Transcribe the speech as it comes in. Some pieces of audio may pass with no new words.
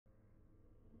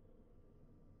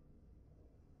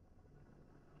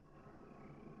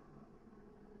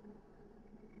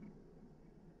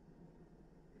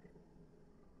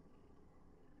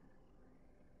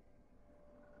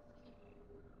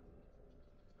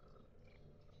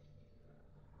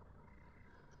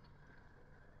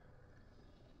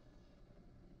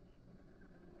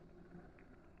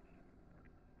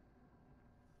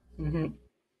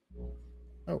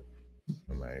Oh,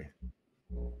 am I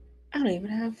don't even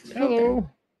have. Hello.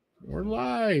 We're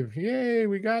live. Yay,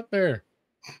 we got there.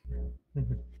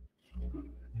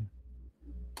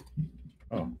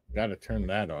 Oh, gotta turn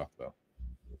that off though.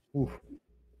 Oof.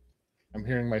 I'm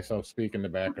hearing myself speak in the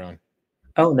background.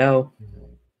 Oh no.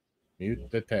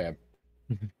 Mute the tab.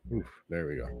 Oof, there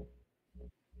we go.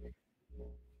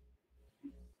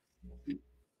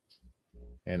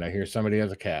 And I hear somebody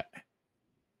has a cat.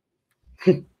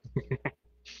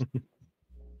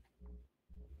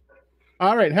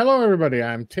 All right. Hello, everybody.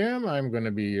 I'm Tim. I'm going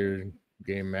to be your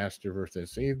game master for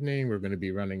this evening. We're going to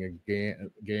be running a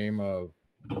game of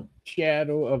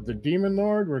Shadow of the Demon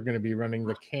Lord. We're going to be running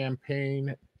the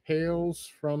campaign Tales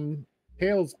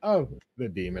of the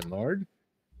Demon Lord.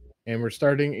 And we're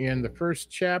starting in the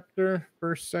first chapter,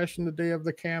 first session today of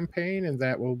the campaign, and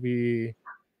that will be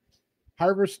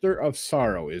Harvester of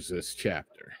Sorrow is this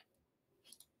chapter.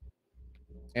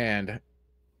 And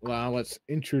well, let's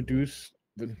introduce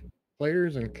the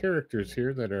players and characters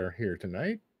here that are here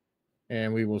tonight.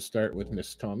 And we will start with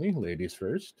Miss Tommy, ladies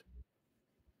first.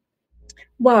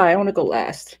 Why? I want to go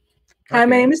last. Hi,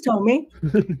 my name is Tommy.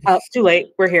 Too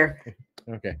late. We're here.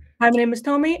 Okay. Hi, my name is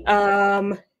Tommy.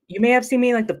 You may have seen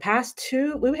me like the past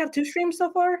two. We have 2 streams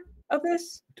so far of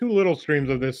this. 2 little streams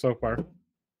of this so far.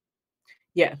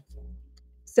 Yeah.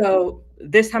 So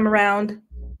this time around,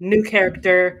 new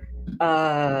character.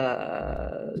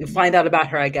 You'll find out about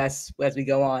her, I guess, as we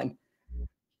go on.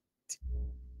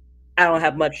 I don't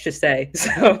have much to say.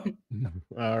 So.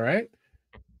 All right.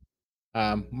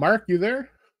 Mark, you there?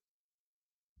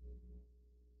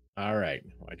 All right.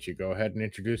 Why don't you go ahead and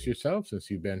introduce yourself since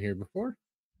you've been here before?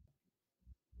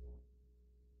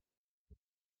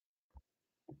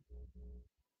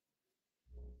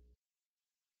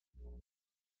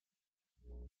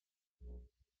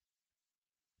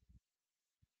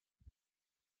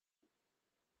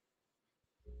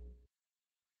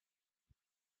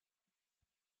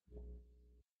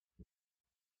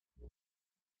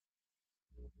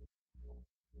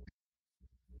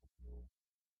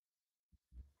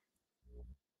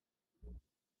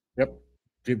 Yep.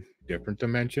 Different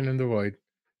dimension in the void.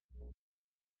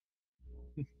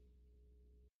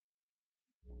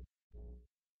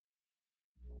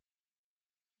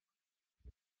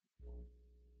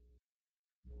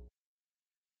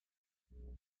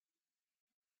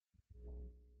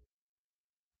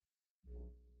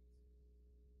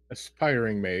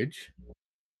 Aspiring mage.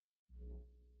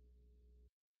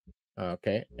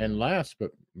 Okay. And last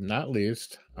but not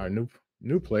least, our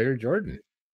new player, Jordan.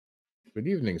 Good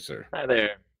evening, sir. Hi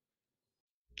there.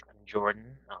 I'm Jordan.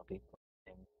 I'll be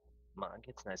playing Mug.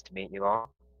 It's nice to meet you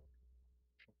all.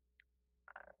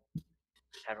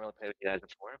 Haven't really played with you guys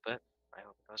before, but I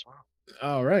hope it goes well.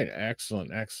 All right.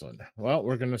 Excellent. Excellent. Well,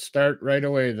 we're going to start right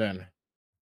away then.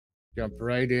 Jump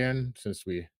right in since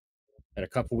we had a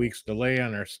couple weeks delay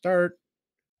on our start,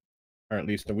 or at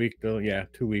least a week,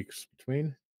 2 weeks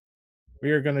between.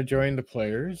 We are going to join the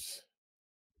players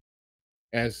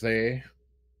as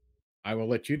I will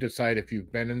let you decide if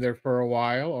you've been in there for a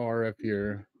while or if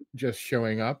you're just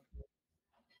showing up.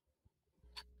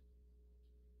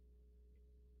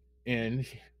 And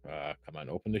come on,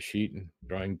 open the sheet and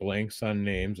drawing blanks on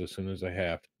names as soon as I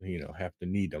have to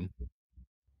need them.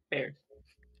 Fair.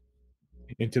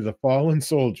 Into the fallen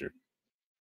soldier.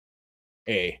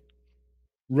 A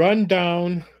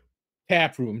run-down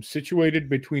tap room situated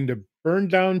between the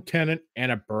burned-down tenant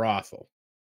and a brothel.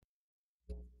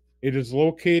 It is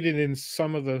located in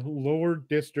some of the lower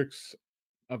districts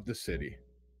of the city,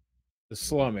 the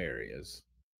slum areas.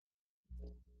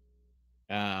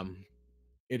 It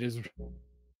is.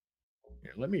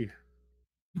 Here,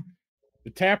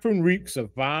 the tap room reeks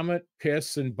of vomit,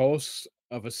 piss, and boasts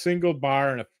of a single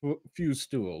bar and a few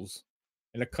stools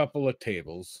and a couple of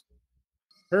tables.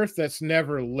 Hearth that's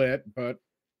never lit, but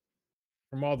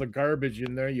from all the garbage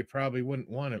in there, you probably wouldn't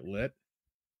want it lit.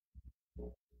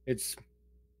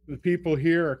 The people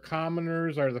here are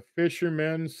commoners, are the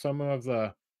fishermen, some of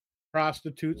the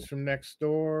prostitutes from next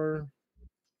door.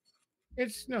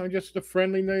 It's just a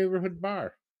friendly neighborhood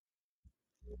bar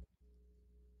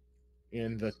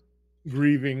in the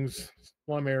Grievings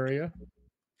slum area.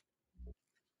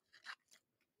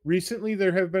 Recently,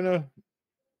 there have been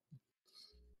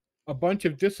a bunch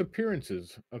of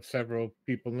disappearances of several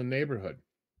people in the neighborhood.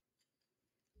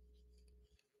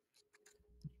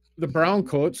 The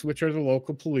Browncoats, which are the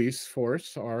local police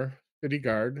force, our city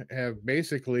guard, have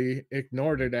basically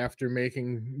ignored it after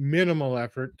making minimal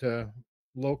effort to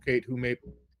locate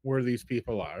where these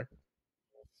people are.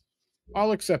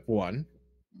 All except one,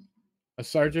 a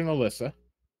Sergeant Alyssa,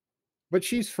 but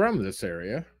she's from this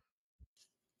area.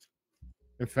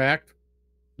 In fact,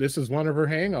 this is one of her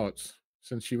hangouts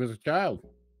since she was a child.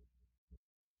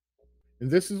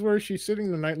 And this is where she's sitting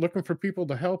tonight looking for people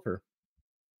to help her.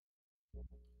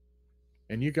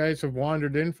 And you guys have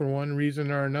wandered in for one reason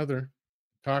or another.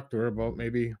 Talk to her about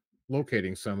maybe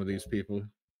locating some of these people.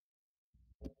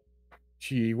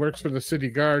 She works for the city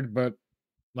guard, but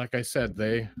like I said,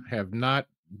 they have not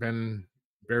been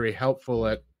very helpful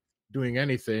at doing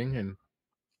anything, and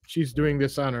she's doing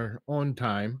this on her own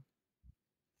time.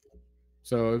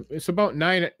 So it's about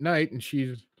 9 at night, and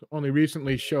she's only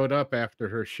recently showed up after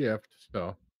her shift.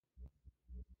 So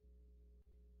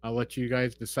I'll let you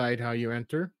guys decide how you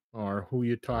enter or who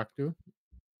you talk to.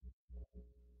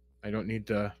 I don't need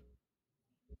to.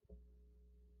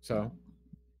 So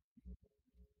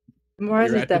Mars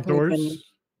you're has at the definitely been doors.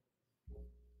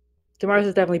 Mars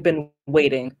has definitely been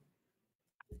waiting,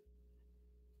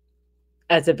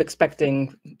 as if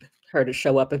expecting her to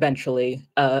show up eventually.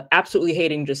 Absolutely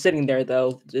hating just sitting there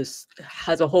though. Just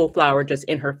has a whole flower just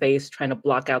in her face, trying to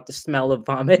block out the smell of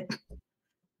vomit.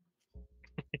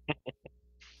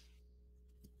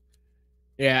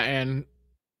 Yeah, and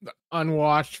the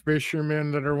unwashed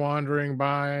fishermen that are wandering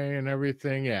by and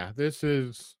everything. Yeah, this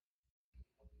is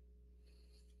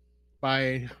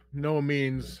by no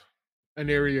means an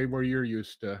area where you're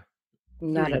used to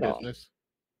Not doing at all. business.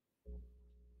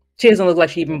 She doesn't look like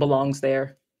she even belongs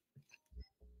there.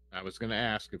 I was going to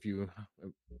ask if you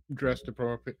dressed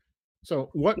appropriate. So,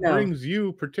 what No. brings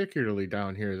you particularly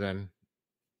down here then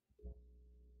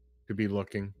to be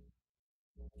looking?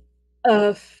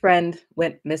 A friend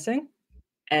went missing,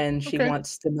 and she Okay.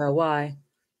 wants to know why.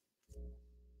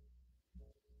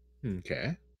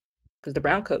 Okay. Because the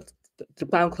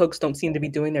brown cloaks don't seem to be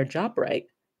doing their job right.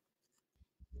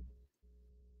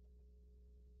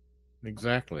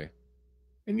 Exactly.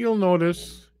 And you'll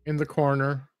notice in the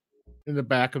corner, in the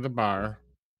back of the bar,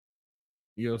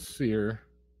 you'll see her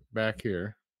back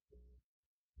here.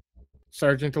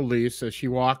 Sergeant Elise, as she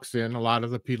walks in, a lot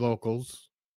of the locals,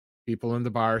 people in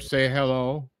the bar say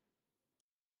hello,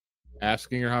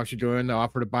 asking her how she's doing. They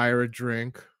offer to buy her a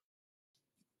drink.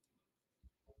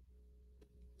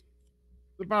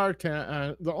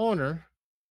 The owner,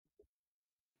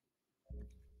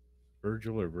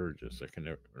 Virgil or Burgess, I can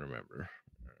never remember.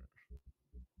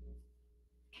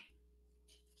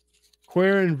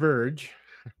 Queer and Verge.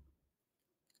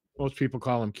 Most people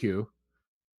call him Q.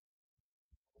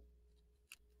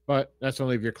 But that's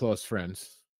only if you're close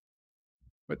friends.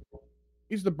 But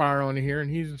he's the bar owner here,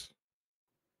 and he's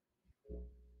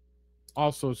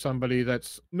also somebody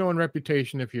that's known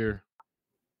reputation if you're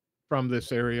from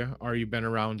this area or you've been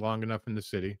around long enough in the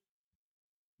city.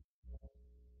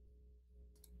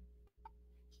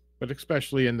 But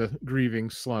especially in the grieving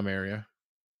slum area.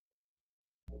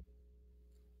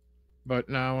 But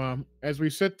now, as we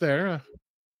sit there,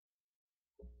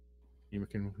 you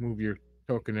can move your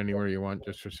token anywhere you want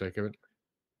just for sake of it.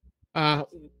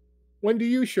 When do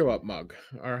you show up, Mug?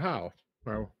 Or how?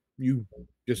 Or you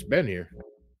just been here?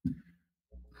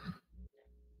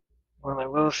 Well, I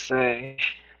will say,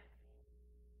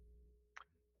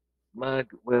 Mug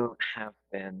will have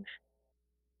been,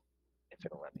 if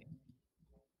it'll let me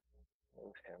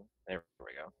move him. There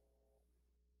we go.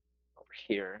 Over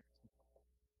here,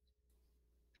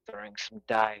 throwing some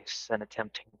dice and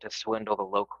attempting to swindle the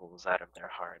locals out of their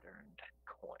hard-earned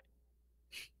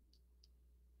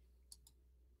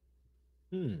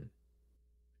coin.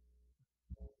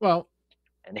 Well,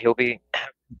 And he'll be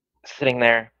sitting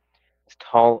there, this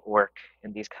tall orc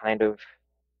in these kind of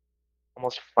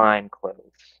almost fine clothes,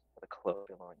 with a cloak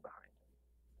blowing behind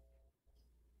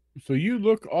him. so you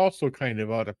look also kind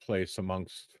of out of place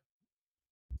amongst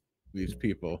these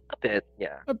people. A bit,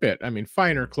 yeah. A bit. I mean,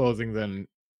 finer clothing than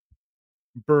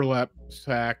burlap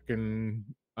sack, and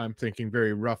I'm thinking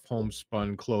very rough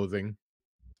homespun clothing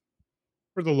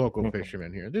for the local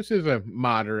fishermen here. This is a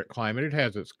moderate climate. It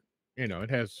has its, it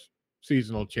has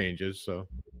seasonal changes. So,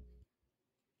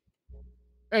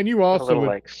 and you A also little would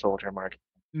like soldier mark.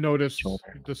 notice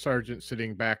shoulder. the sergeant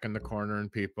sitting back in the corner, and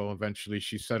people. Eventually,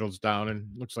 she settles down, and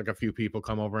looks like a few people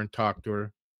come over and talk to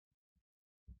her.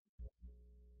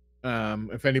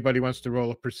 If anybody wants to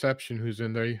roll a perception, who's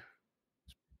in there?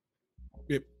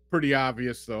 Pretty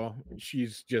obvious though.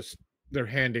 They're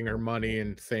handing her money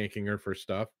and thanking her for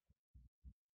stuff.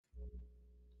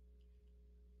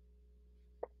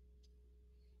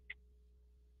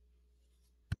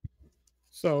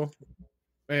 So,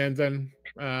 and then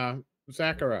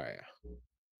Zachariah,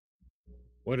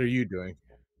 what are you doing?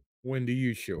 When do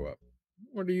you show up?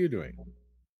 What are you doing?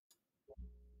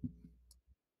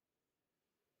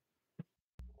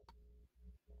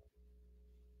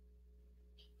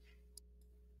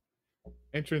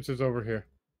 Entrance is over here.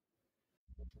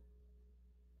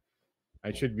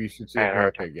 Should see it.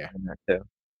 Alright, Okay, yeah. Too.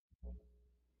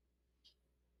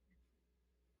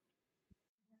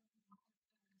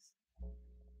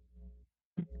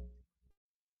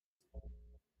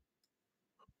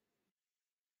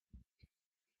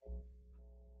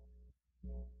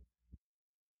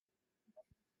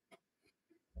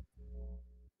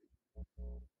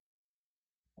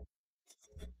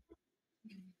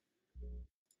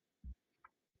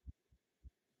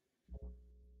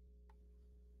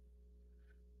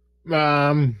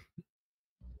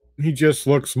 He just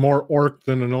looks more orc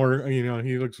than an orc. You know,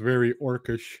 he looks very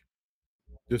orcish,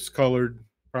 discolored.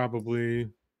 Probably,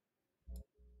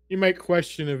 you might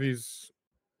question if his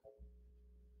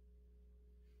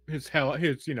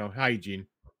hygiene.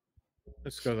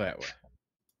 Let's go that way.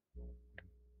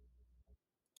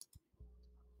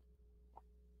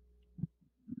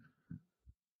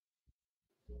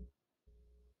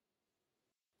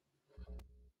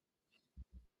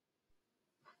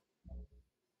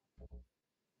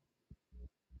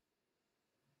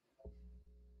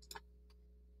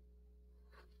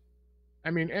 I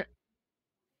mean,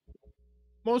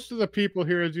 most of the people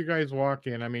here, as you guys walk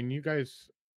in, I mean, you guys,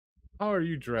 how are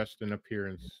you dressed in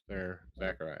appearance there,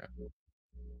 Zachariah?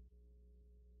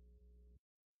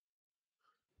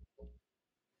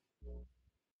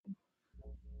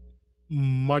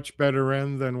 Much better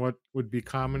end than what would be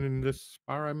common in this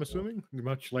bar, I'm assuming,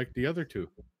 much like the other two.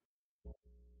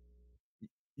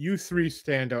 You three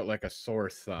stand out like a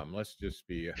sore thumb. Let's just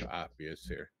be obvious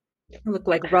here. You look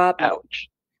like Robbie. Ouch.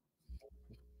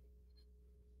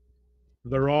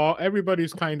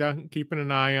 Everybody's kind of keeping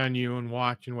an eye on you and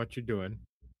watching what you're doing.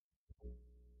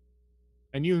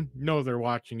 And you know they're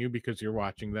watching you because you're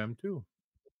watching them too.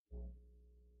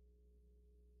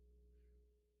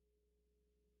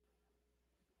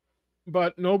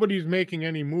 But nobody's making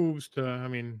any moves to, I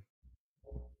mean,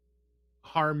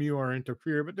 harm you or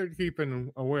interfere, but they're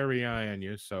keeping a wary eye on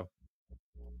you, so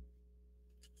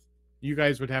you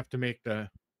guys would have to make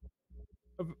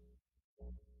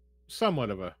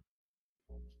somewhat of a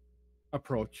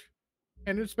approach.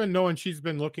 And it's been known she's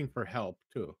been looking for help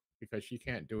too, because she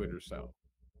can't do it herself.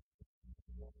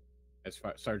 As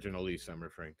far Sergeant Elise, I'm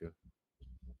referring to.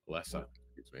 Alessa,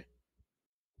 excuse me.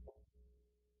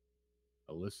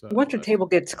 Alyssa. Once your table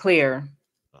gets clear,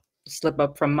 slip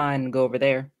up from mine and go over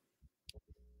there.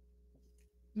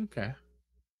 Okay.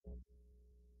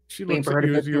 She looks at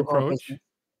you as you approach.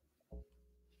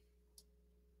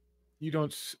 You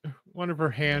don't. One of her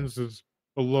hands is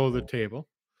below the table.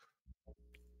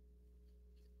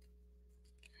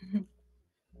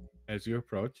 As you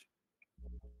approach.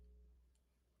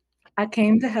 I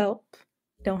came to help.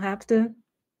 Don't have to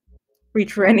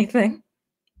reach for anything.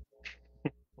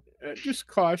 Just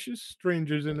cautious.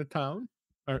 Strangers in the town.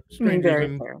 Or strangers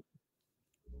in.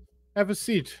 Have a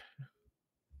seat.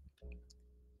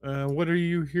 What are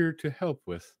you here to help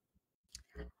with?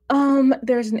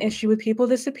 There's an issue with people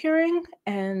disappearing,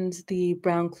 and the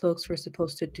brown cloaks were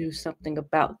supposed to do something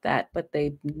about that, but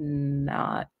they've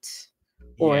not.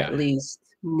 Or at least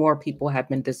more people have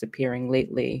been disappearing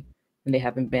lately, and they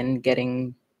haven't been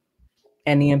getting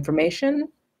any information.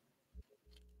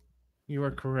 You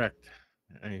are correct.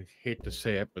 I hate to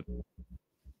say it, but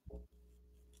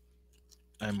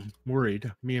I'm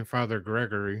worried. Me and Father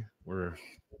Gregory were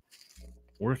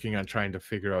working on trying to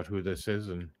figure out who this is,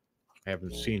 and I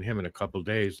haven't seen him in a couple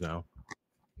days now.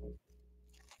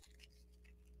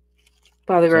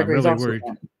 Father Gregory's really also worried.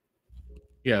 gone.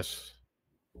 Yes.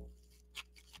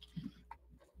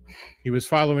 He was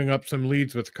following up some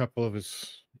leads with a couple of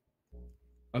his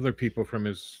other people from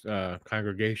his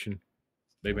congregation.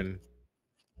 They've been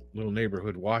little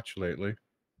neighborhood watch lately,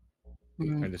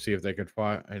 trying to see if they could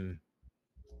find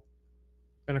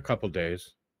in a couple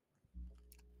days.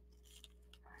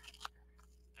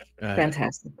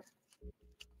 Fantastic.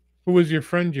 Who was your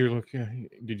friend you're looking?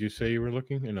 Did you say you were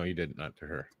looking? No, you didn't. Not to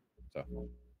her. So.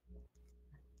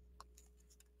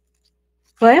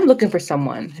 Well, I am looking for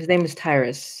someone. His name is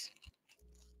Tyrus.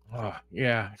 Oh,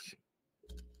 yeah.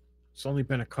 It's only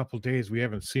been a couple days. We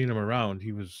haven't seen him around.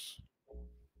 He was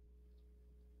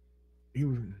a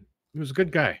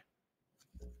good guy.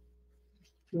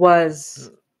 Just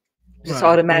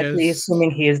automatically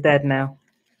assuming he is dead now.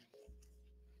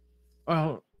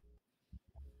 Well,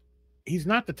 he's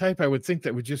not the type I would think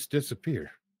that would just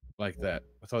disappear like that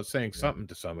without saying something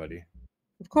to somebody.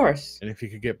 Of course. And if he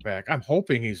could get back, I'm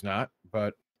hoping he's not,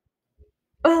 but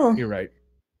you're right.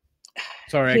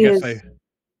 Sorry, I guess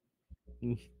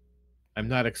I'm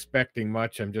not expecting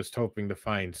much. I'm just hoping to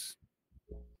find.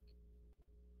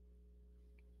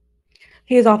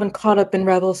 He is often caught up in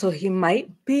rebels, so he might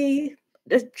be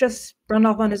just run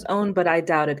off on his own, but I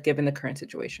doubt it given the current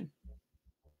situation.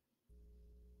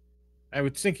 I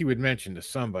would think he would mention to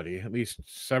somebody, at least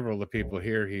several of the people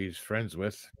here he's friends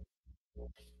with,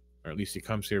 or at least he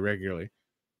comes here regularly.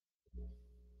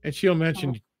 And she'll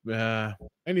mention,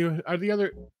 anyway, are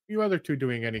you other two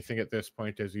doing anything at this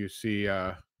point as you see,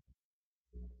 I'm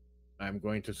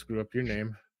going to screw up your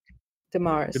name.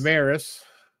 Damaris.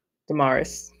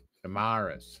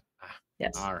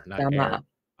 Yes. R, not Dama.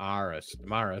 Aris.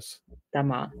 Damaris.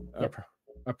 Dama. Yep.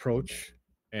 Approach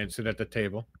and sit at the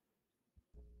table.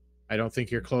 I don't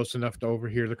think you're close enough to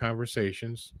overhear the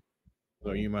conversations,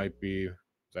 though you might be,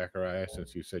 Zachariah,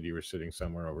 since you said you were sitting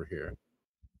somewhere over here.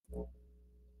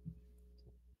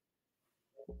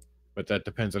 But that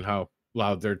depends on how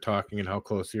loud they're talking and how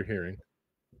close you're hearing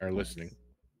or listening.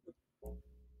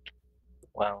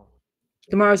 Well,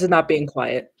 Damaris is not being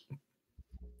quiet.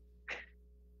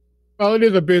 Well, it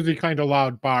is a busy, kind of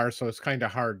loud bar, so it's kind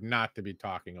of hard not to be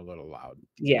talking a little loud.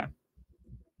 Yeah.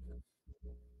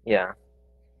 Yeah.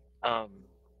 I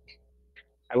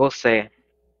will say,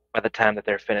 by the time that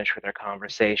they're finished with their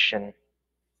conversation,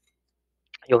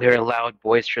 you'll hear a loud,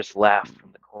 boisterous laugh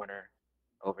from the corner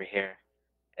over here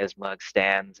as Mug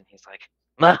stands, and he's like,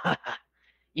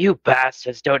 "You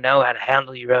bastards don't know how to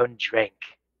handle your own drink.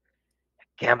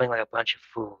 Gambling like a bunch of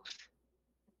fools."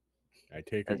 I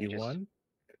take it you won.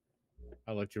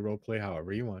 I'll let you role play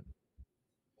however you want.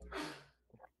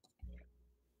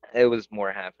 It was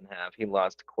more half and half. He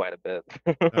lost quite a bit.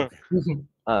 Okay.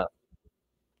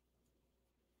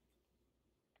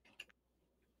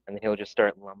 And he'll just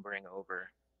start lumbering over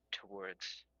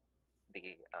towards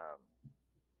the I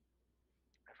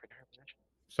forget her position.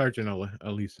 Sergeant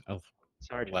Elisa.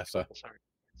 Sergeant.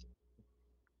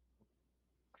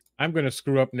 I'm going to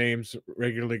screw up names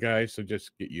regularly, guys, so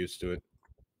just get used to it.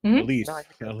 Mm-hmm. Elise.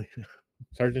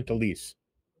 Sergeant Elise.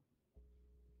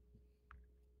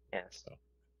 Yes. So.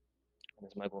 And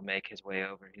as Mug will make his way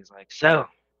over, he's like, "So,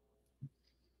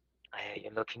 I hear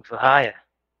you're looking for hire."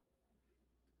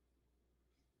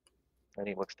 And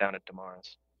he looks down at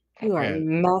Damaris. You are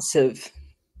massive.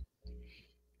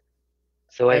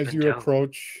 So as you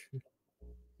approach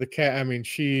the cat, I mean,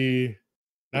 she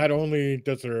not only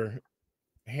does her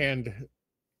hand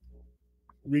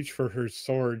reach for her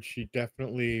sword, she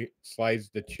definitely slides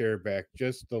the chair back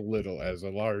just a little as a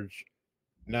large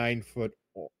 9-foot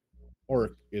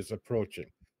orc is approaching.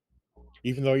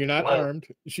 Even though you're not armed,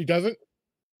 she doesn't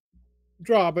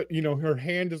draw, but her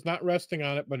hand is not resting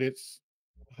on it, but it's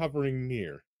hovering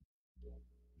near.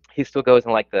 He still goes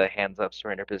in like the hands up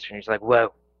surrender position. He's like,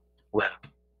 "Whoa.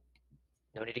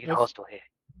 No need to get hostile here."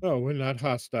 No, we're not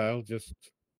hostile, just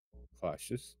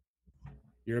cautious.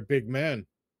 You're a big man.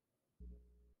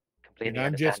 Completely and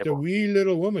I'm just a wee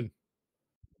little woman.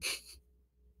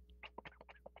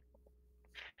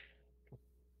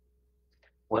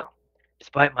 Well,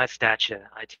 despite my stature,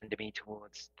 I tend to be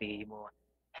towards the more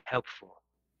helpful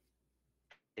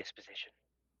disposition.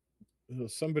 Well,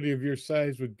 somebody of your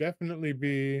size would definitely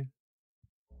be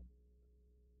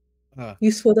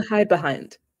useful to hide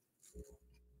behind.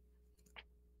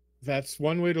 That's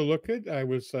one way to look at it. I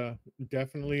was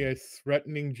definitely a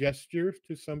threatening gesture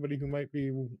to somebody who might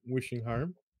be wishing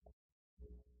harm.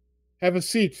 Have a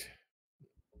seat.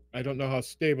 I don't know how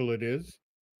stable it is.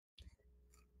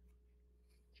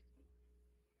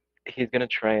 He's going to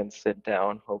try and sit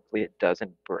down. Hopefully it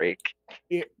doesn't break.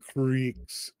 It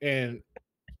creaks, and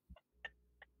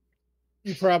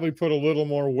you probably put a little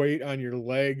more weight on your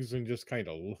legs and just kind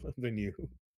of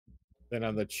than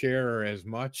on the chair or as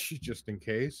much, just in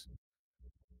case.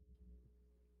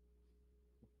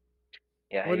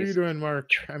 Yeah. What are you doing, Mark?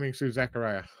 I mean,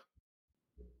 Zachariah.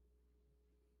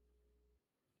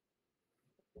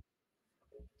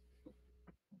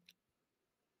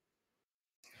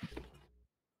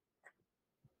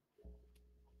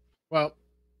 Well,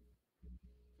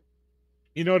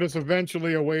 you notice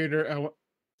eventually a waiter,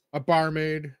 a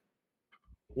barmaid,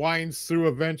 winds through,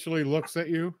 eventually looks at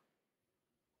you.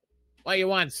 What do you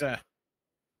want, sir?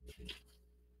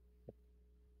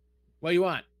 What do you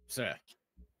want, sir?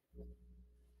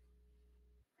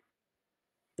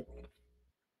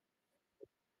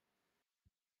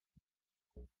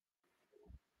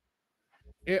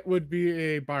 It would be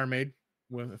a barmaid,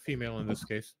 with a female in this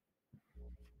case.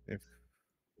 If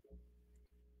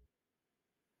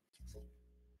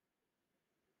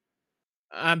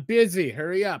I'm busy,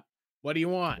 hurry up. What do you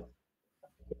want?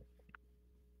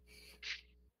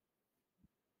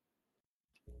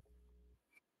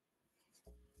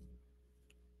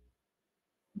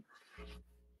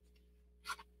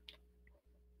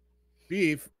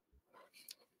 Beef.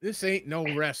 This ain't no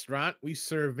restaurant. We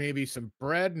serve maybe some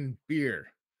bread and beer.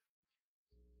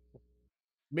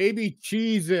 Maybe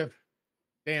cheese if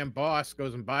damn boss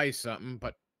goes and buys something,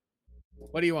 but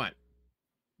what do you want?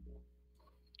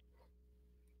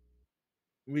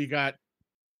 We got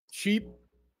cheap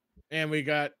and we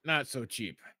got not so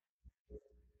cheap.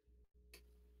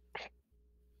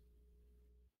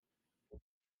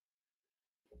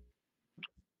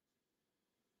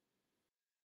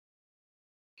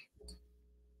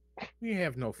 We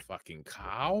have no fucking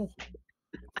cow.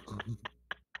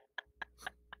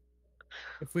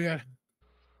 If we got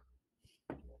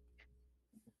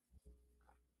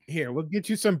here, we'll get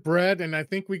you some bread, and I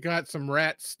think we got some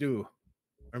rat stew,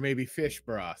 or maybe fish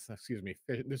broth. Excuse me,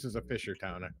 this is a fisher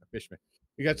town, a fishman.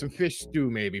 We got some fish stew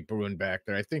maybe brewing back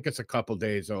there. I think it's a couple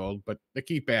days old, but they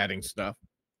keep adding stuff.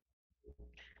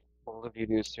 All of you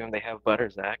do assume they have butter,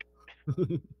 Zach.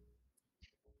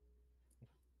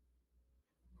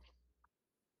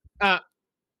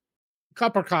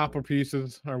 Copper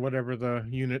pieces, or whatever the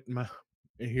unit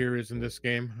here is in this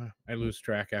game. I lose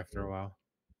track after a while.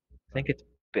 I think it's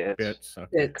bits. Bits. Okay.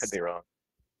 Bits. Could be wrong.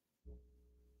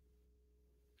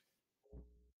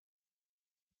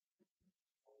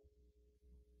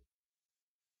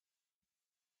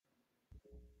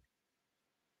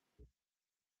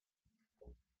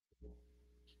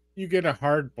 You get a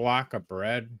hard block of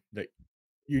bread that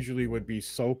usually would be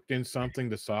soaked in something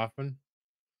to soften,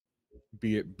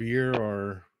 be it beer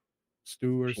or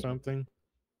stew or something.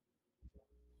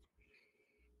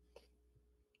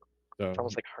 So It's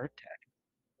almost like hardtack.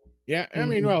 Yeah, I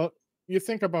mean, well, you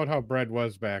think about how bread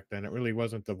was back then. It really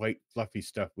wasn't the white, fluffy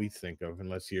stuff we think of,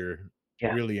 unless you're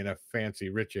really in a fancy,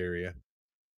 rich area.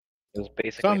 It was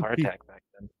basically hardtack back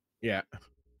then. Yeah.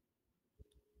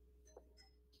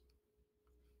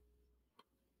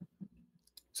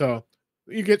 So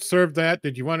you get served that.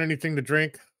 Did you want anything to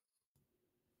drink?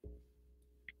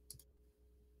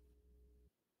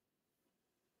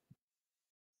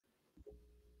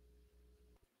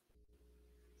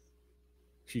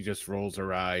 She just rolls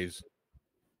her eyes.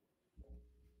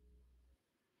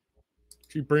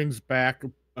 She brings back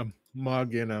a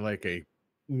mug in like a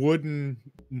wooden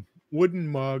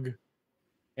mug,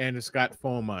 and it's got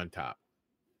foam on top.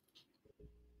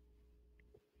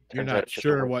 You're not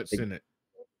sure what's in it.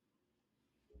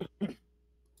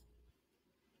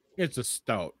 It's a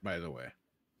stout, by the way.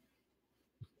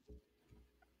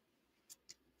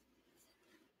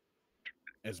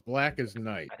 As black as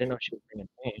night. I didn't know she was bringing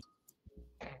paint.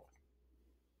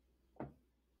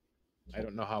 I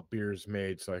don't know how beer is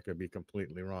made, so I could be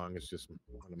completely wrong. It's just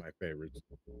one of my favorites.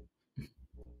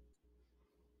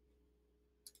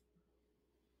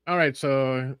 All right,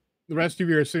 so the rest of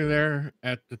you are sitting there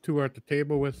at the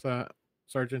table with the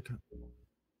sergeant,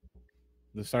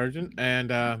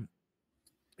 and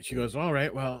she goes, "All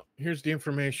right, well, here's the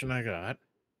information I got,"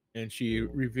 and she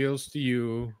reveals to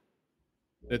you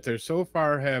that there so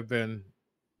far have been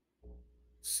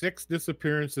 6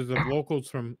 disappearances of locals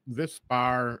from this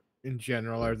bar in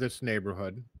general, or this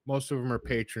neighborhood. Most of them are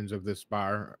patrons of this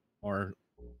bar or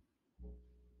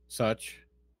such.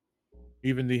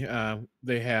 Even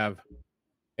they have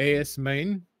A.S.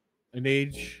 Main, an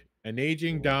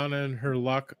aging down on her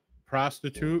luck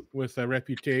prostitute with a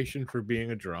reputation for being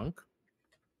a drunk.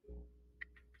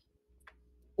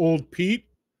 Old Pete,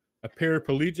 a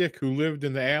paraplegic who lived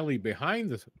in the alley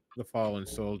behind the fallen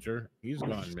soldier. He's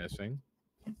gone missing.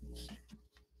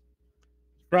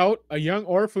 Sprout, a young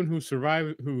orphan who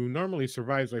normally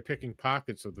survives by picking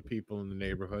pockets of the people in the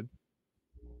neighborhood.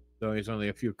 Though he's only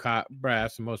a few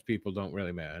brass, and most people don't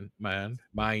really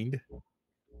mind.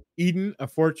 Eden, a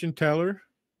fortune teller.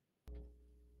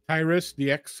 Tyrus,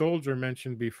 the ex-soldier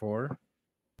mentioned before,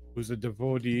 who's a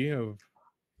devotee of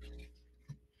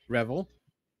Revel.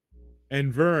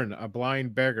 And Vern, a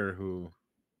blind beggar who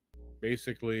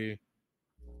basically...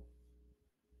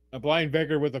 a blind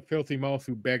beggar with a filthy mouth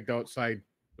who begged outside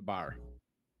the bar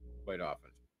quite often.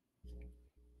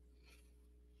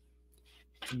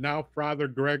 Now Father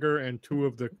Gregor and 2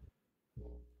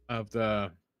 of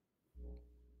the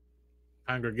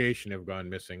congregation have gone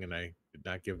missing, and I did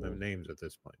not give them names at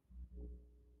this point.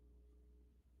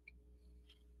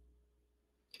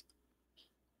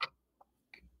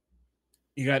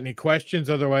 You got any questions?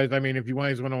 Otherwise, I mean, if you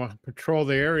guys want to patrol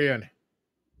the area and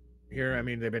here, I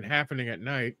mean, they've been happening at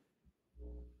night.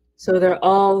 So they're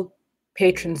all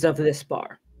patrons of this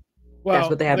bar. Well, that's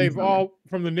what they've all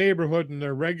from the neighborhood, and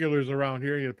they're regulars around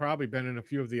here. You've probably been in a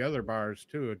few of the other bars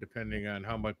too, depending on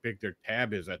how much big their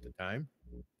tab is at the time.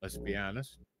 Let's be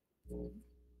honest.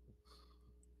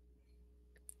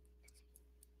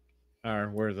 Or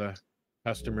where the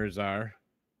customers are.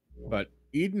 But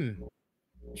Eden,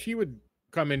 she would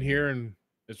come in here and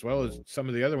as well as some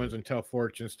of the other ones and tell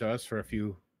fortunes to us for a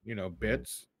few,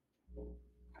 bits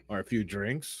or a few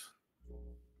drinks.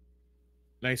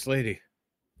 Nice lady.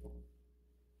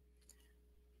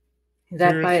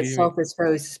 That by itself is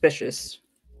fairly suspicious.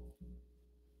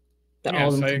 That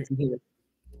all of them come from here.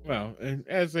 Well, and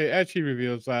as she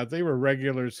reveals, they were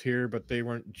regulars here, but they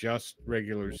weren't just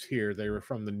regulars here. They were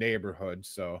from the neighborhood,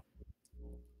 so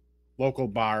local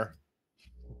bar.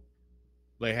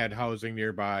 They had housing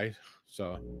nearby,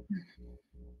 so.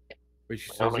 But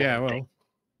she says, yeah, well.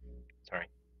 Sorry.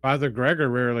 Father Gregor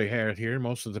rarely had here.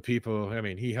 Most of the people, I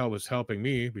mean, he was helping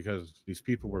me because these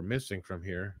people were missing from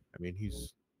here. I mean,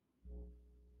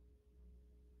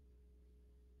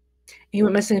 He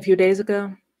went missing a few days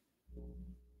ago?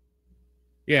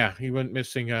 Yeah, he went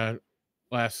missing 2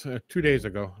 days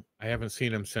ago. I haven't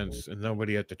seen him since, and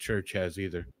nobody at the church has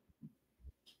either.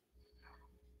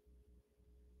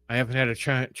 I haven't had a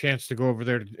chance to go over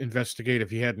there to investigate if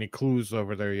he had any clues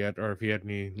over there yet, or if he had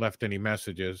left any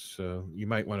messages. So you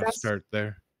might want to start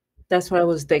there. That's what I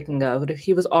was thinking of. But if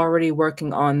he was already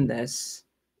working on this,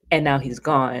 and now he's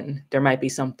gone, there might be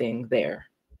something there.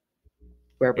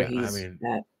 Wherever he's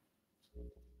at.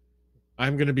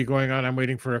 I'm going to be going on. I'm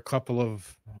waiting for a couple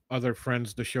of other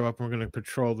friends to show up. We're going to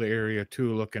patrol the area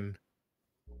too, looking.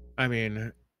 I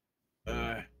mean,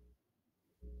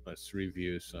 let's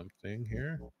review something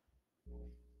here.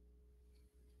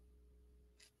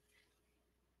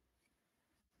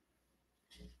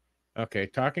 Okay,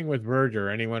 talking with Verge or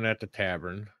anyone at the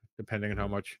tavern, depending on how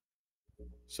much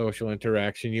social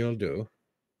interaction you'll do.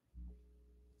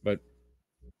 But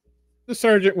the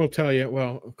sergeant will tell you,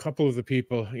 well, a couple of the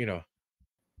people,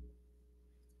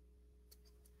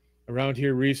 around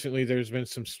here recently, there's been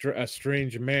a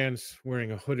strange man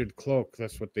wearing a hooded cloak.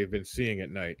 That's what they've been seeing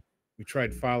at night. We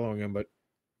tried following him, but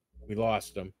we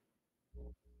lost him.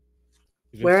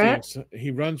 Where at?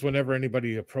 He runs whenever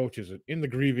anybody approaches it, in the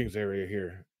grievings area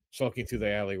here, sulking through the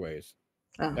alleyways.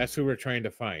 Oh. That's who we're trying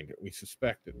to find. We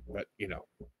suspected, but,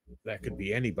 that could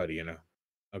be anybody in a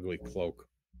ugly cloak.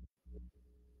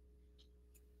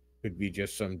 Could be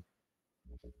just some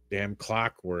damn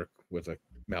clockwork with a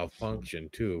malfunction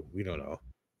too. We don't know.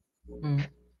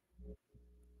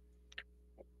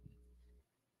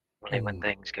 Only when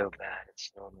things go bad,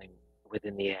 it's normally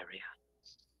within the area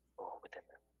or within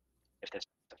them. If there's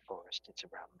a forest, it's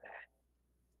around there.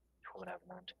 From what I've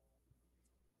learned.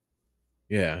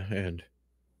 Yeah, and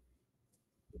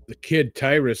the kid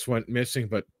Tyrus went missing,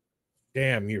 but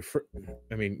damn,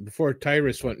 before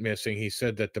Tyrus went missing, he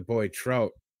said that the boy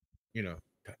Trout,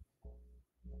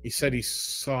 he said he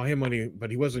saw him but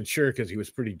he wasn't sure because he was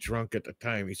pretty drunk at the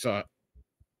time. He saw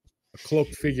a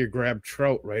cloaked figure grab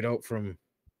Trout right out from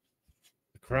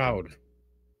the crowd.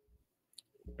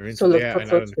 Or into not in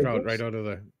the crowd, right out of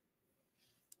the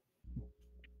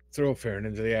thoroughfare and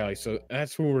into the alley. So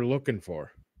that's who we're looking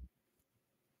for.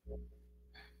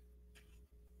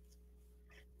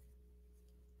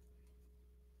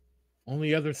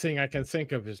 Only other thing I can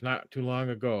think of is not too long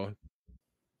ago.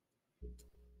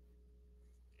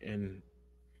 And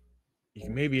you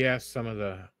can maybe ask some of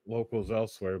the locals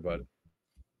elsewhere, but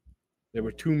there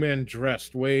were two men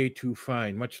dressed way too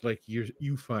fine, much like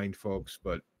you find folks,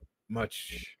 but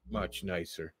much, much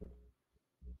nicer.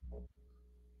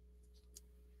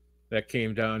 That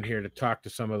came down here to talk to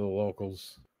some of the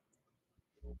locals.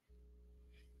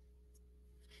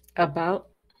 About?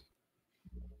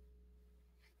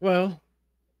 Well,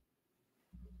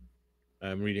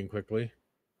 I'm reading quickly.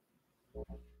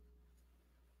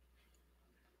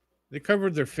 They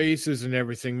covered their faces and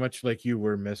everything, much like you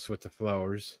were, miss, with the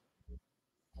flowers.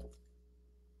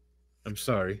 I'm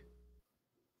sorry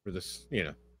for this,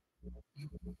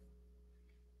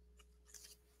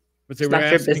 But they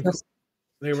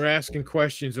were asking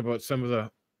questions about some of the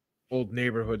old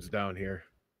neighborhoods down here.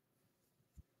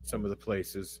 Some of the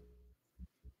places.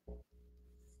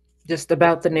 Just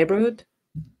about the neighborhood?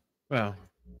 Well,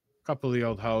 a couple of the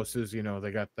old houses,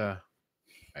 they got the...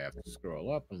 I have to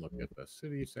scroll up and look at the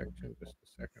city section. Just a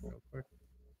second real quick.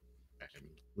 I'm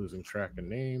losing track of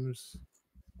names.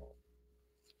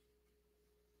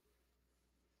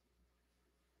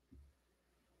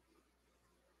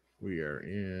 We are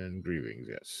in Grievings,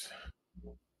 yes.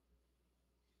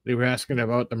 They were asking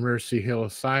about the Mercy Hill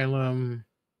Asylum.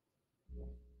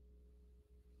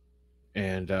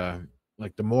 And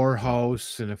like the Moore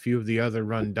House and a few of the other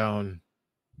rundown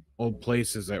old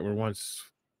places that were once...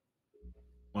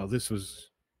 Well, this was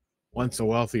once a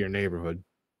wealthier neighborhood.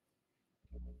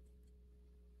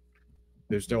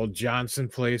 There's the old Johnson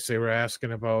place they were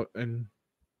asking about, and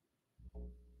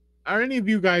Are any of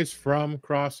you guys from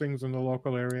crossings in the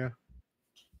local area?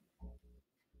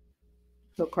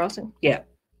 No crossing? Yeah.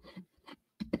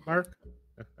 Mark?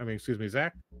 I mean, excuse me,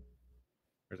 Zach?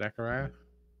 Or Zachariah?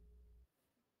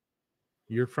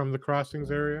 You're from the crossings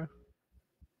area?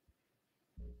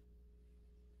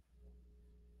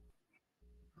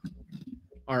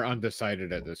 Are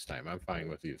undecided at this time? I'm fine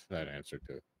with you that answer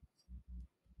too.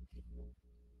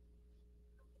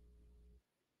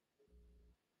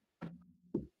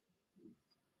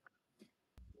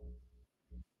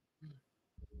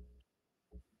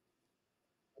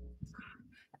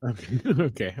 Okay.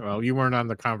 Okay. Well, you weren't on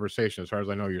the conversation. As far as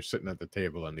I know, you're sitting at the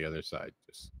table on the other side.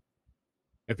 Just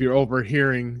if you're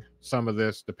overhearing some of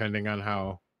this, depending on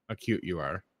how acute you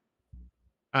are.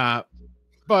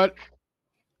 But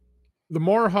the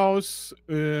Morehouse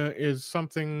is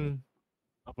something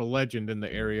of a legend in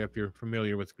the area if you're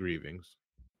familiar with grievings.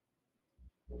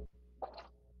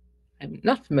 I'm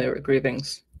not familiar with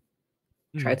grievings.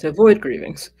 Try to avoid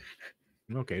grievings.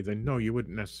 Okay, then no, you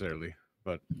wouldn't necessarily.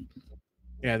 But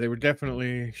yeah, they were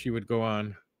definitely, she would go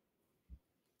on.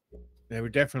 They were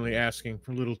definitely asking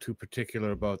a little too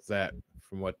particular about that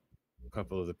from what a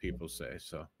couple of the people say.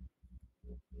 So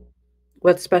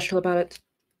What's special about it?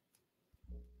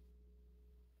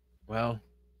 Well,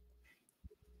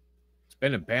 it's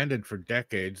been abandoned for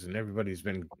decades, and everybody's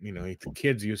been, the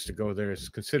kids used to go there. It's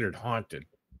considered haunted.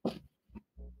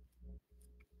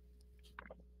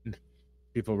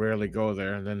 People rarely go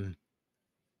there. And then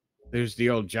there's the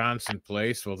old Johnson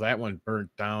place. Well, that one burnt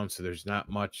down, so there's not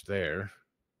much there.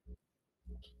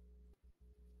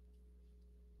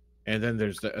 And then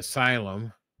there's the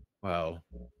asylum. Well,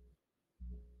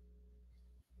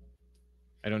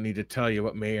 I don't need to tell you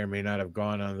what may or may not have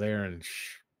gone on there. And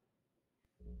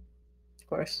of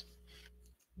course,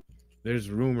 there's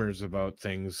rumors about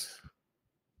things.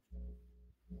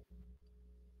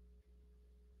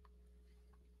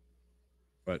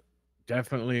 But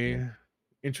definitely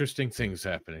interesting things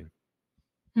happening.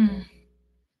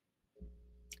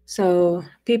 So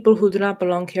people who do not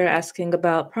belong here asking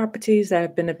about properties that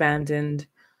have been abandoned.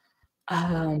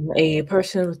 A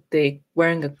person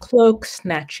wearing a cloak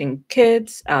snatching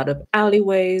kids out of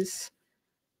alleyways.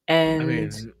 And I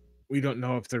mean, we don't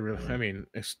know if they're,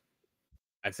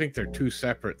 I think they're two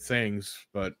separate things,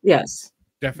 but yes,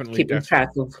 definitely keeping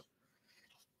track of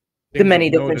the things many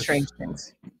of different notice. strange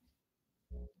things.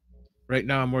 Right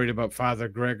now, I'm worried about Father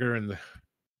Gregor and the.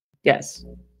 Yes.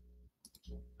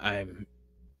 I'm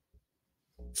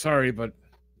sorry, but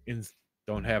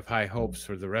don't have high hopes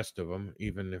for the rest of them,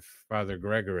 even if Father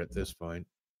Gregor at this point.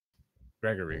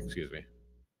 Gregory, excuse me.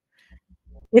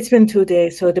 It's been 2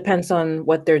 days, so it depends on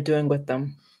what they're doing with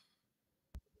them.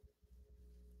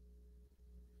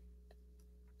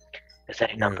 There's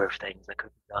any number of things that could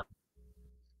be done.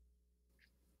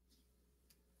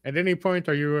 At any point,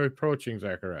 are you approaching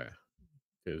Zachariah?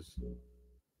 Because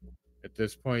at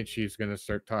this point, she's going to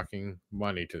start talking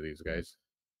money to these guys.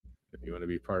 If you want to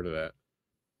be part of that.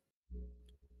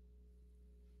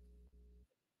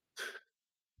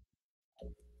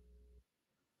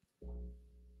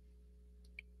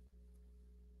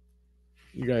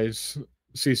 You guys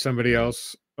see somebody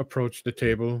else approach the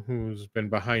table who's been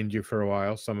behind you for a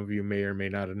while. Some of you may or may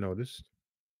not have noticed.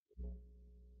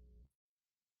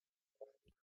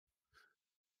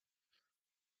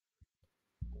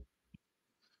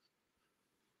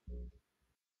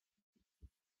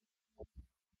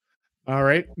 All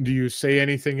right. Do you say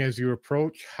anything as you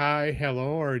approach? Hi,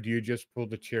 hello, or do you just pull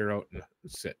the chair out and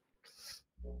sit?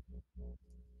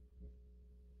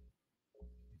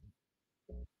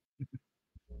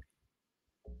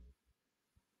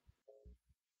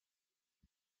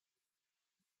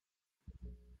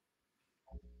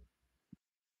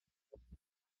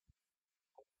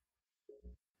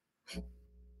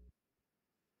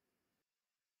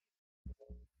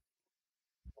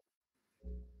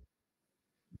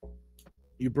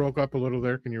 You broke up a little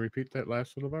there. Can you repeat that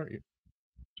last little part?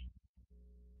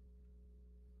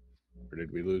 Or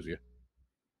did we lose you?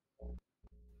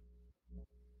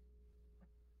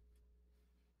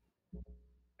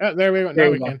 Oh, there we go. Now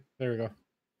we can. There we go.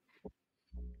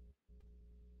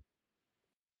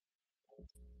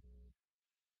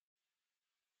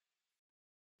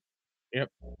 Yep.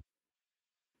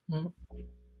 Mm-hmm.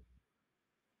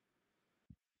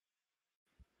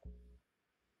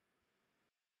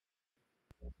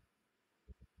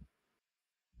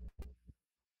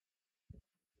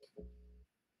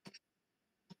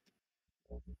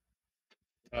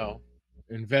 Well,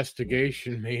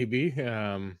 investigation maybe.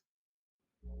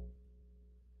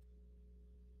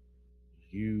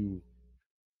 You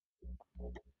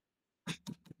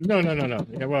No.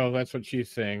 Yeah, well, that's what she's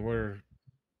saying.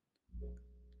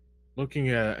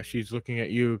 She's looking at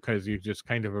you because you just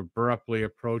kind of abruptly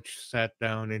approached, sat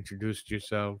down, introduced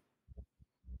yourself.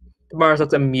 Mars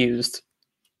looks amused.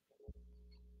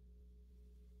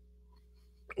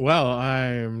 Well,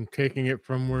 I'm taking it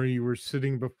from where you were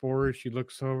sitting before. She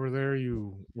looks over there.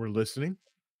 You were listening.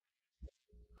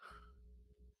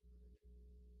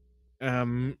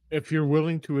 If you're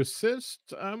willing to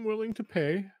assist, I'm willing to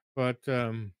pay. But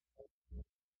he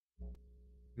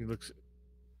looks.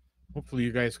 Hopefully,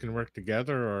 you guys can work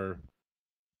together,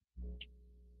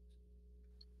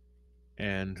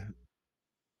 and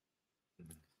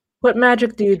What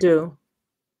magic do you do?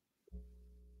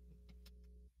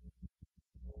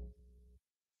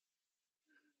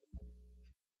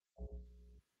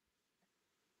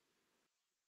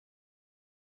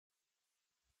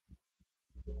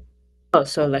 Oh,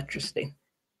 so electricity.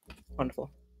 Wonderful.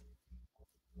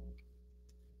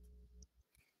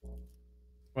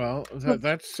 well,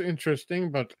 that's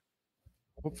interesting, but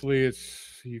hopefully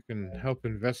you can help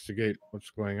investigate what's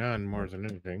going on more than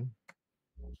anything.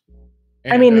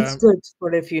 I mean, it's good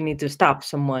sort of if you need to stop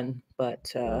someone,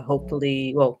 but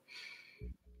hopefully, well,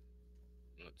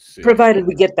 let's see. Provided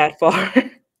we get that far.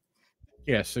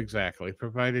 Yes, exactly.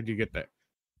 Provided you get that.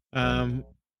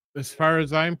 As far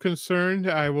as I'm concerned,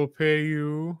 I will pay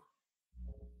you.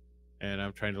 And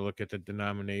I'm trying to look at the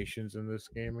denominations in this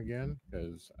game again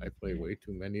because I play way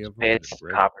too many of them. It's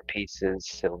copper pieces,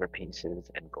 silver pieces,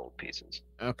 and gold pieces.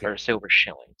 Okay. Or silver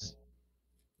shillings.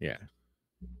 Yeah.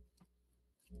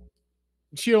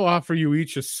 She'll offer you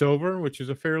each a silver, which is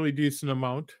a fairly decent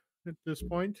amount at this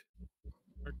point.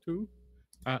 Or two.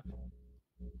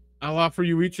 I'll offer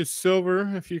you each a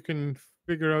silver if you can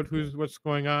figure out what's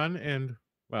going on, and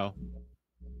well,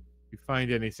 if you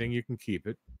find anything, you can keep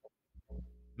it.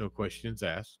 No questions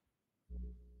asked.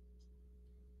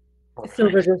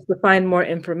 Silver just to find more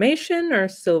information, or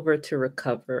silver to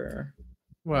recover?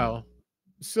 Well,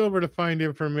 silver to find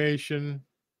information.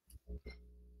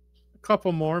 A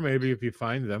couple more, maybe, if you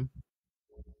find them.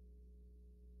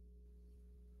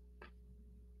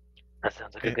 That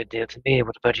sounds like a good deal to me.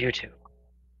 What about you two?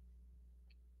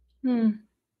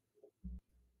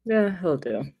 Yeah, he'll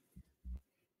do.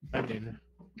 I mean,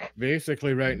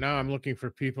 basically, right now, I'm looking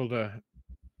for people to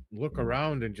look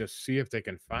around and just see if they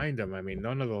can find them. I mean,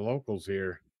 none of the locals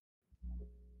here,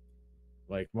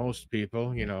 like most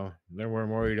people, they were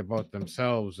worried about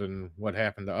themselves and what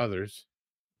happened to others.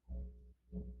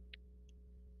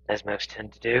 As most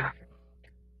tend to do.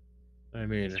 I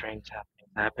mean, strange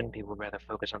happenings happen. People rather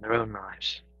focus on their own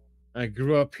lives. I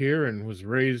grew up here and was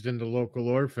raised in the local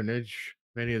orphanage.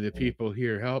 Many of the people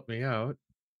here helped me out.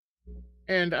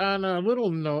 And on a little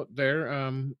note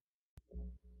there,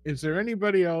 is there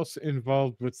anybody else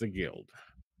involved with the guild?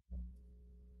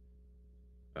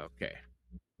 Okay.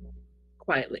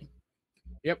 Quietly.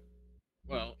 Yep.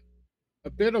 Well, a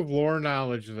bit of lore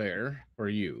knowledge there for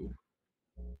you.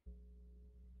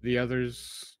 The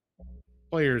others,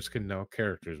 players can know,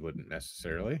 characters wouldn't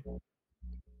necessarily.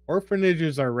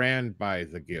 Orphanages are ran by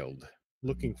the guild,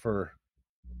 looking for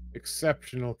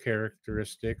exceptional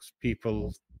characteristics,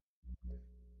 people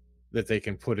that they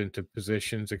can put into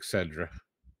positions, etc.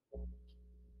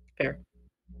 Fair.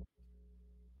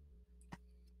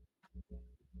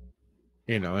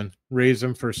 And raise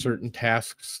them for certain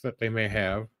tasks that they may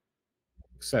have,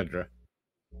 etc.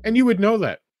 And you would know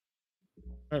that.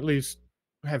 Or at least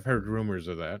have heard rumors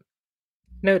of that.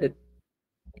 Noted.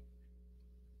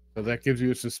 So that gives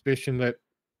you a suspicion that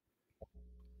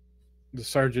the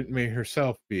sergeant may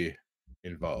herself be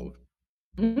involved.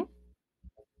 Mm-hmm.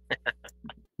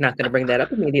 Not going to bring that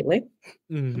up immediately.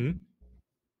 Mm-hmm.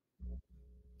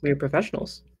 We're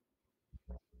professionals.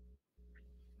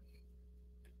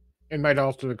 It might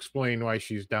also explain why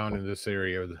she's down in this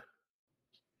area.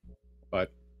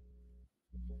 But,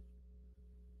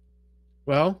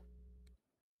 well,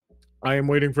 I am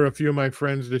waiting for a few of my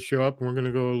friends to show up, and we're going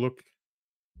to go look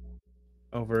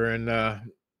over,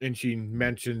 and she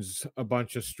mentions a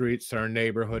bunch of streets in our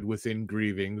neighborhood within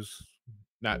Grievings,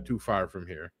 not too far from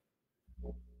here.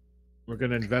 We're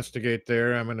going to investigate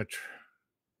there. I'm going to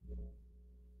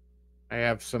I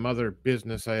have some other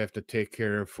business I have to take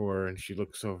care of for, and she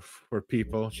looks over for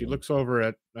people. She looks over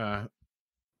at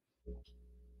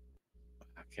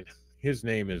his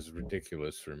name is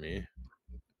ridiculous for me.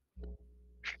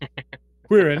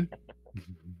 Quirin.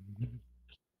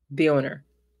 The owner.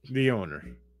 The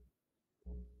owner.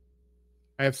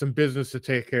 I have some business to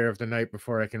take care of tonight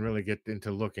before I can really get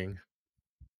into looking.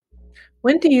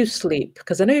 When do you sleep?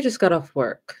 Because I know you just got off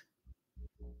work.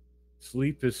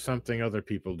 Sleep is something other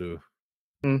people do.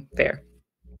 Fair.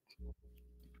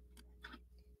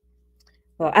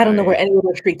 Well, I don't know where any of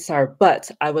the streets are,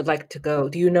 but I would like to go.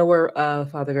 Do you know where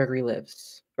Father Gregory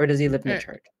lives? Or does he live in the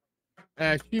church?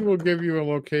 She will give you a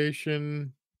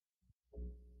location,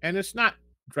 and it's not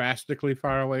drastically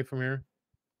far away from here.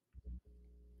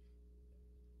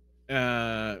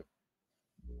 The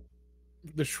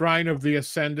Shrine of the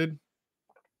Ascended.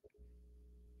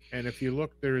 And if you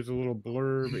look, there is a little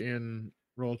blurb in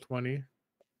Roll20.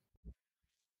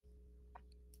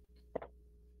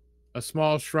 A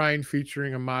small shrine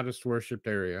featuring a modest worshipped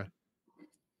area.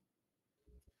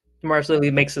 Marcelly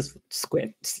makes a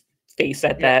squint face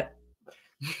at that.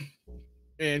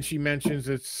 And she mentions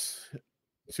it's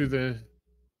to the,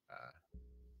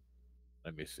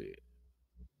 let me see,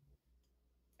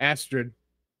 Astrid,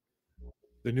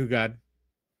 the new god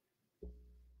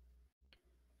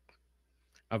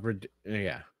of the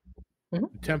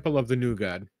temple of the new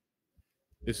god.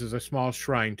 This is a small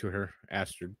shrine to her,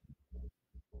 Astrid.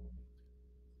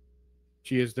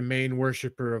 She is the main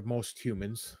worshiper of most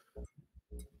humans.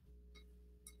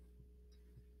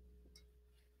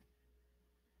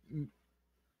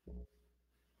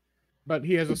 But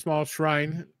he has a small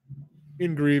shrine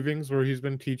in Grievings where he's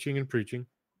been teaching and preaching.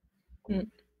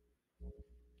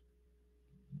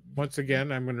 Once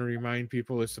again, I'm going to remind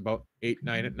people it's about 8,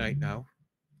 9 at night now.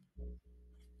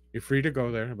 You're free to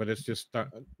go there, but it's just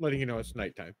letting you know it's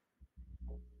nighttime.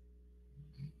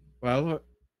 Well,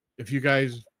 if you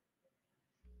guys...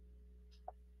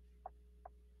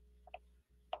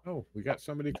 Oh, we got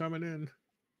somebody coming in.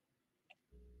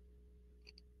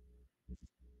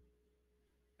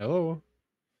 Hello.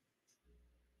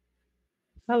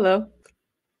 Hello.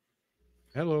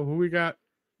 Hello, who we got?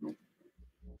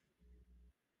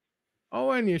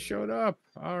 Oh, and you showed up.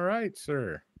 All right,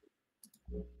 sir.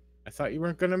 I thought you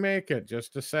weren't going to make it.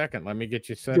 Just a second. Let me get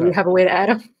you set up. Do we have a way to add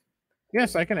him?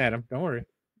 Yes, I can add him. Don't worry.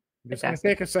 It's going to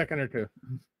take a second or two.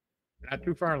 Not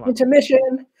too far along.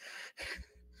 Intermission.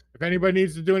 If anybody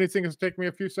needs to do anything, it'll take me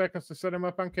a few seconds to set him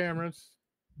up on cameras.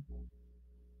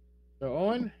 So,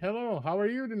 Owen, hello. How are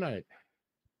you tonight?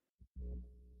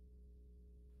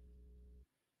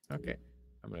 Okay.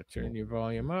 I'm going to turn your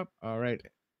volume up. All right.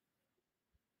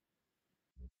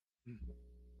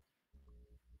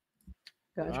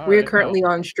 Gotcha. We're currently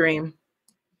on stream.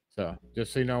 So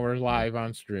just so you know, we're live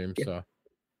on stream. Yeah. So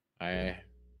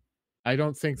I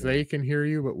don't think they can hear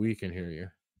you, but we can hear you.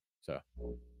 So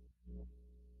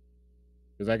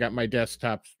because I got my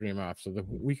desktop stream off, so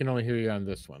we can only hear you on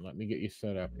this one. Let me get you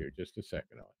set up here. Just a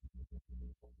second.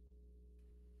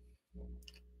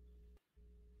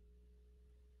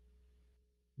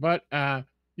 But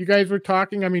you guys were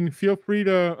talking. I mean, feel free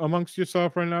to, amongst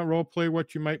yourself right now, role play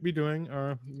what you might be doing.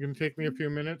 Or you can take me a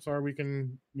few minutes, or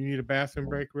you need a bathroom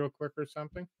break real quick or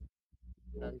something.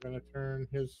 I'm going to turn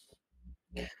his...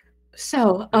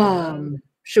 So,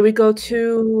 should we go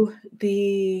to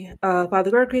the Father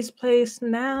Gregory's place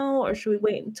now, or should we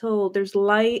wait until there's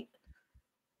light?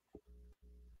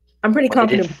 I'm pretty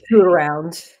confident with 2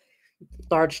 around.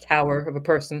 Large tower of a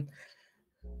person.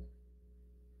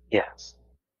 Yes.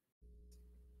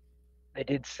 They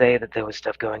did say that there was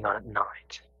stuff going on at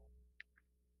night.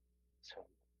 So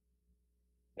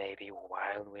maybe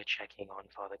while we're checking on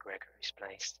Father Gregory's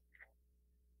place,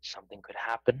 something could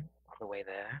happen on the way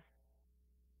there.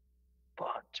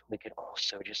 But we could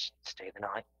also just stay the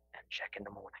night and check in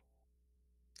the morning.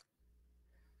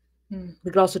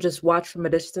 We could also just watch from a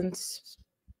distance,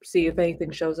 see if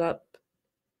anything shows up.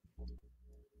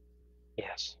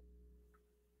 Yes.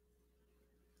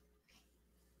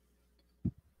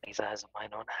 These eyes of mine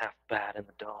aren't half bad in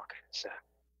the dark, so.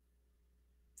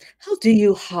 How do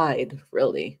you hide,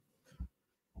 really?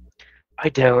 I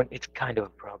don't. It's kind of a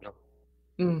problem.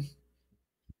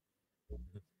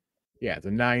 Yeah, the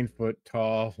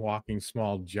 9-foot-tall, walking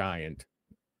small giant.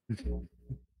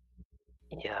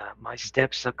 Yeah, my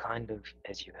steps are kind of,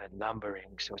 as you heard,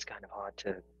 lumbering, so it's kind of hard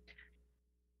to...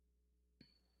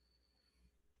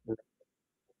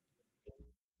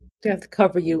 Do you have to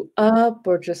cover you up,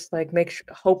 or just like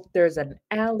hope there's an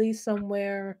alley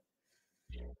somewhere?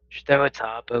 Just throw a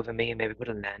tarp over me and maybe put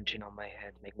a lantern on my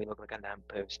head, make me look like a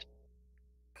lamppost.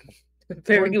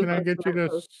 Can I get you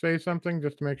to say something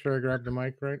just to make sure I grab the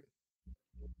mic right?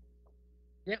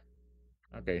 Yeah.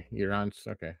 Okay, you're on.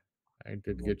 Okay. I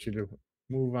did get you to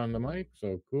move on the mic,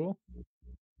 so cool.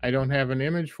 I don't have an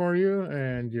image for you,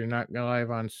 and you're not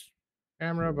live on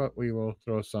camera, but we will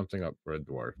throw something up for a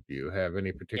dwarf. Do you have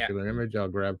any particular image I'll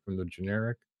grab from the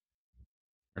generic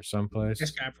or someplace?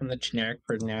 Just grab from the generic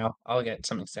for now. I'll get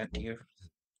something sent to you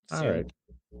soon. All right.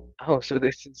 Oh, so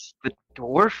this is the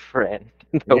dwarf friend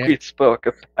that we spoke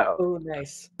about. Oh,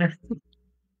 nice.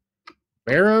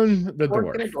 Baron the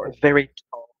dwarf. Very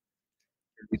tall.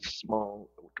 very small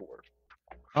dwarf.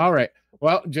 All right.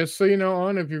 Well, just so you know,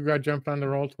 on if you've got jumped on the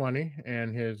roll 20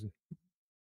 and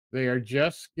they are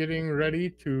just getting ready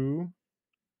to,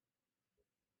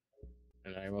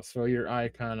 and I will throw your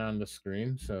icon on the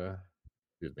screen. So,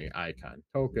 excuse me, icon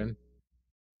token.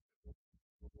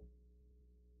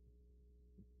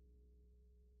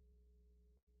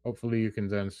 Hopefully, you can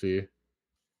then see.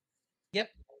 Yep.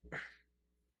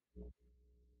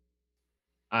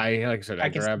 Like I said, I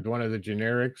can grabbed one of the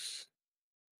generics,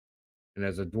 and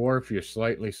as a dwarf, you're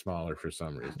slightly smaller for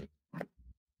some reason.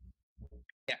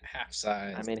 Yeah, half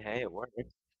size. I mean, hey, it worked.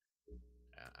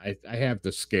 I have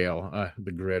to scale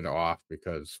the grid off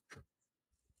because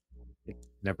it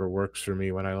never works for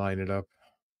me when I line it up.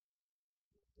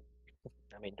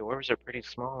 I mean, dwarves are pretty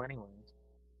small, anyways.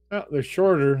 Well, they're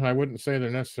shorter. I wouldn't say they're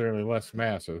necessarily less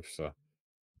massive. So,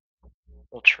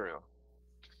 Well, true.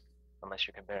 Unless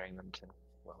you're comparing them to,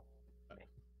 well,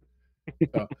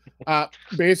 so,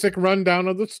 basic rundown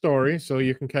of the story, so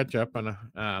you can catch up on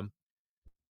a.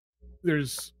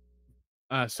 There's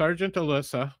Sergeant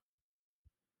Alyssa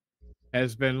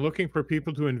has been looking for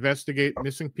people to investigate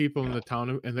missing people in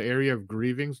the area of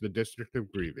Grievings, the district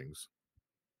of Grievings.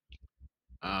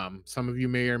 Some of you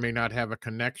may or may not have a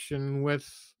connection with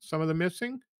some of the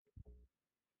missing,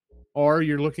 or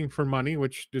you're looking for money,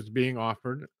 which is being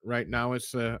offered right now.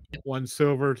 It's 1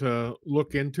 silver to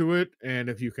look into it, and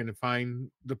if you can find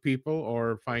the people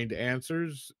or find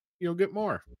answers, you'll get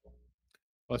more.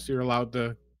 Plus, you're allowed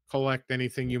to collect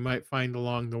anything you might find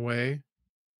along the way.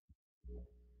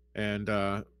 And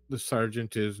the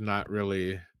sergeant is not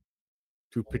really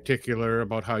too particular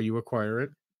about how you acquire it.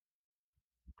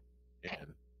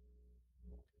 And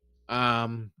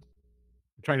I'm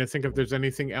trying to think if there's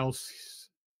anything else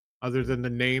other than the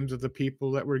names of the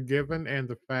people that were given and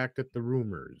the fact that the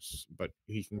rumors, but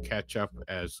he can catch up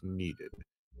as needed.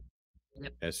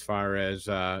 Yep. As far as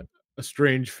a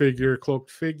strange figure,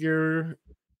 cloaked figure,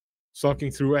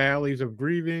 sulking through alleys of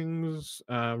Grievings,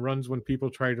 runs when people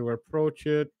try to approach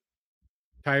it.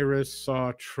 Tyrus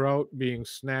saw Trout being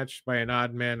snatched by an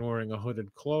odd man wearing a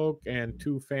hooded cloak, and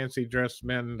 2 fancy dressed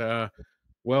men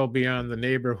well beyond the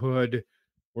neighborhood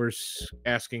were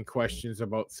asking questions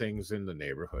about things in the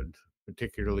neighborhood,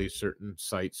 particularly certain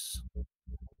sites.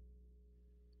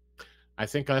 I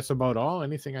think that's about all.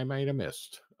 Anything I might have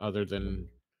missed other than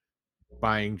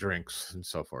buying drinks and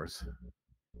so forth.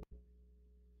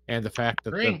 And the fact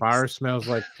that the bar smells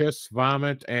like piss,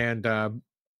 vomit, and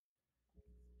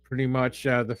pretty much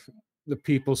the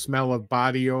people smell of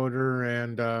body odor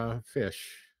and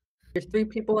fish. There's 3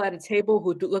 people at a table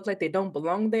who look like they don't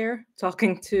belong there,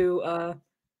 talking to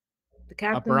the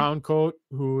captain. A brown coat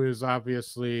who is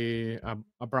obviously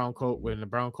a brown coat. When the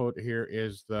brown coat here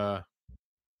is the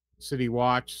city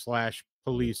watch /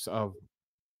 police of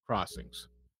crossings.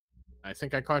 I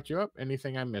think I caught you up.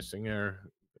 Anything I'm missing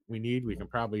or we can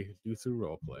probably do through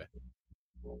role play.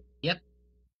 Yep.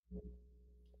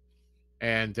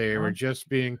 And they were just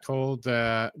being told,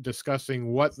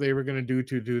 discussing what they were going to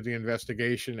do the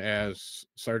investigation as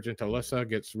Sergeant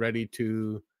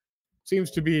Alyssa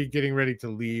seems to be getting ready to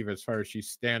leave as far as she's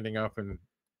standing up and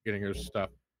getting her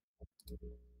stuff.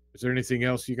 Is there anything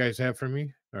else you guys have for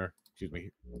me? Or, excuse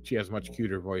me, she has much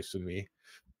cuter voice than me.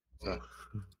 So.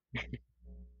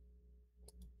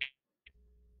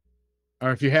 Or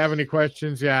if you have any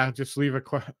questions, just leave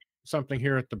something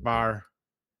here at the bar.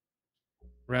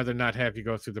 Rather not have you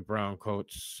go through the brown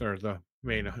coats or the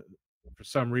main. For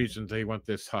some reason, they want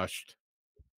this hushed.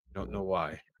 Don't know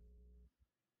why.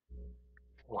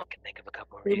 One can think of a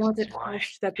couple of They reasons want it why.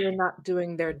 hushed that they're not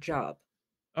doing their job.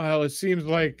 Well, it seems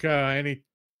like they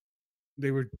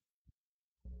were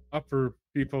upper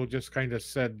people just kind of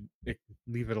said,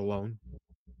 leave it alone.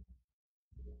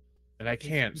 And I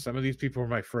can't. Some of these people are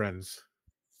my friends.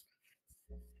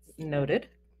 Noted.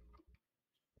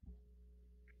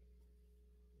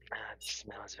 It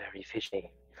smells very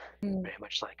fishy. Very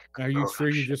much like. Are you sure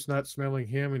you're just not smelling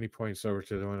him? And he points over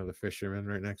to one of the fishermen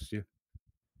right next to you.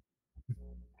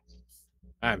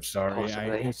 I'm sorry.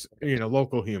 It's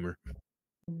local humor.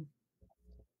 No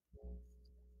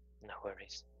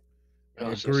worries.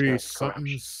 I agree.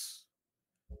 Something's.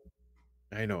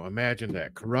 I know. Imagine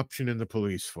that corruption in the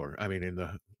police force. I mean, in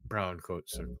the brown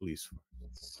coats or police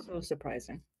force. So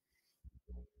surprising.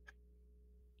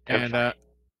 And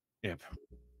yep.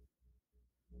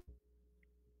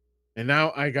 And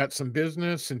now I got some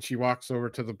business, and she walks over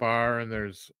to the bar, and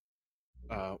there's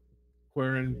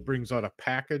Quirin brings out a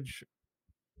package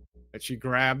that she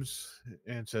grabs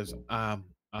and says,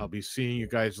 I'll be seeing you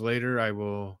guys later. I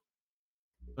will,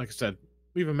 like I said,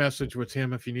 leave a message with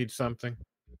him if you need something.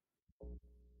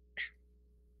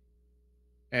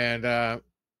 And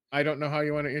I don't know how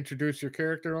you want to introduce your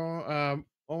character,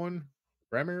 Owen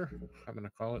Bremer. I'm going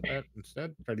to call it that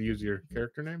instead. Try to use your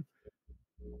character name.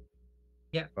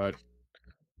 Yeah. But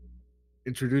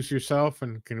introduce yourself,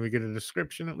 and can we get a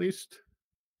description at least?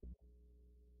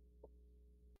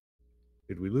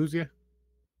 Did we lose you?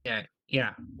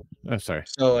 Yeah. Oh, sorry.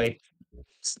 So a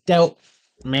stout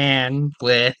man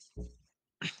with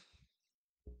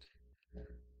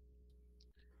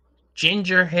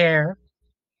ginger hair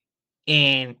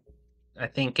and I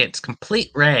think it's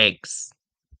complete rags.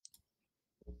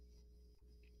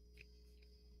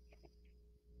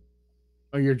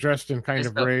 Oh, you're dressed in kind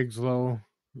of rags, low.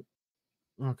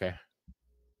 Okay.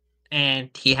 And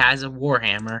he has a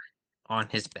warhammer on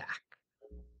his back.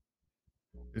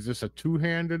 Is this a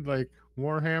two-handed like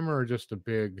warhammer or just a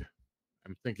big?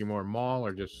 I'm thinking more maul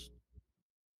or just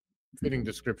fitting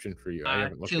description for you. I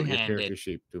haven't looked at your character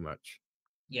sheet too much.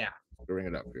 Yeah. Bring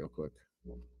it up real quick.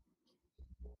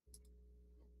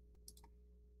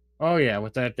 Oh yeah,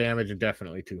 with that damage,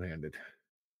 definitely two-handed.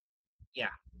 Yeah.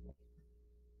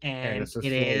 And it's a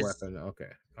slow weapon. Okay,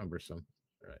 cumbersome.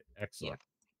 All right, excellent.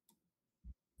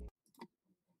 Yeah.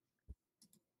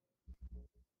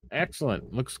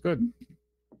 Excellent. Looks good.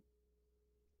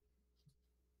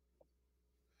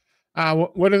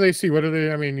 What do they see? What do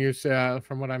they? I mean, you say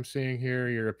from what I'm seeing here,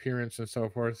 your appearance and so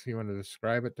forth. You want to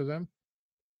describe it to them?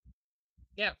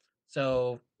 Yeah.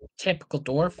 So typical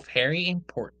dwarf, hairy and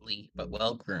portly, but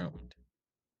well groomed.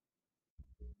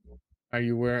 Are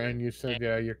you wearing? You said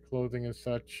your clothing and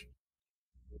such.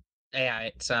 Yeah,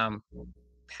 it's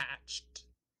patched.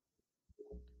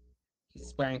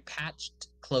 He's wearing patched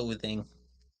clothing,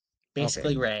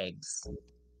 basically rags. A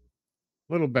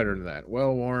little better than that.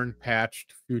 Well worn,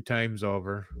 patched, a few times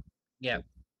over. Yep.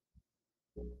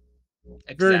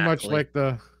 Exactly. Very much like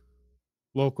the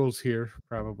locals here,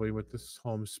 probably with this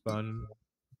homespun.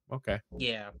 Okay.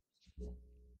 Yeah.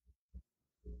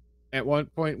 At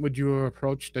what point would you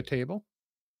approach the table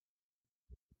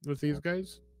with these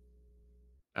guys?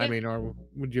 Yeah. I mean, or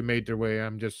would you made their way?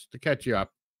 I'm just to catch you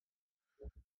up.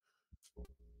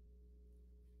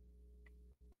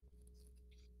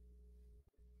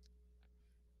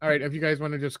 All right, if you guys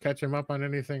want to just catch him up on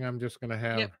anything, I'm just gonna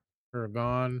have her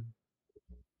gone.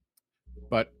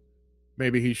 But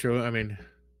maybe he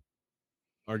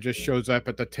or just shows up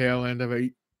at the tail end of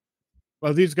it.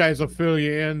 Well, these guys will fill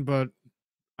you in, but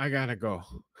I gotta go.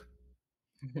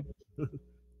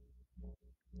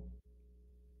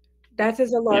 That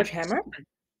is a large hammer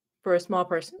for a small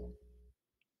person.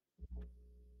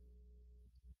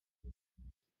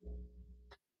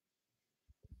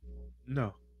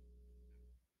 No.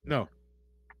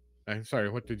 I'm sorry.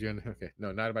 What did you? Okay,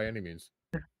 no, not by any means.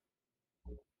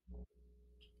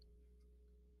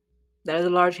 That is a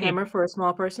large hammer for a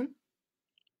small person.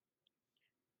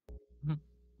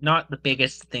 Not the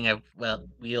biggest thing I've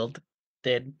wielded.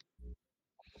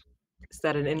 Is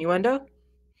that an innuendo?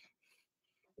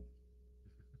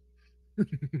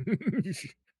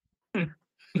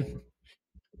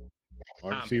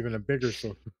 Or it's even a bigger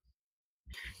sword.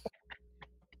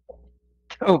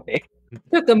 Tell me.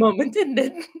 Took a moment, didn't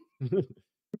it?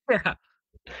 Yeah.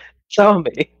 Tell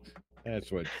me.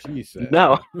 That's what she said.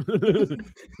 No.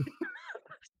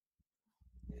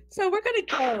 So we're gonna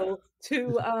go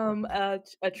to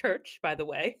a church, by the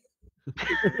way.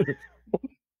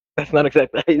 That's not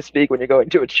exactly how you speak when you're going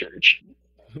to a church.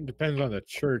 Depends on the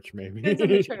church, maybe. Depends on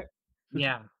the church.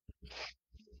 Yeah.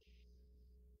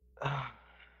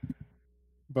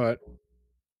 But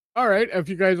all right, if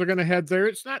you guys are gonna head there,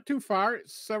 it's not too far.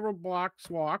 It's several blocks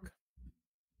walk.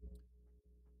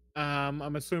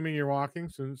 I'm assuming you're walking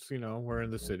since we're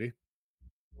in the city.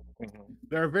 Mm-hmm.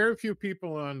 There are very few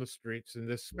people on the streets, and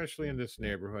especially in this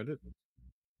neighborhood.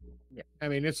 I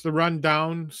mean, it's the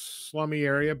rundown, slummy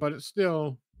area, but it's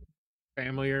still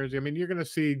family areas. I mean, you're gonna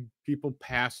see people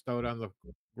passed out on the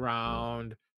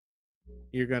ground.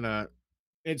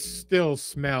 It still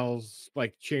smells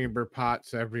like chamber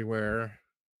pots everywhere,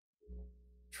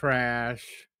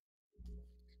 trash,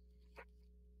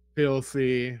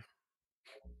 filthy.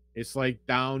 It's like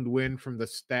downwind from the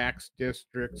Stacks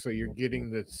district, so you're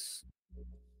getting the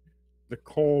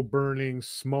coal burning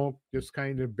smoke just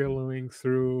kind of billowing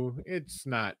through. It's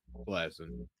not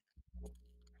pleasant.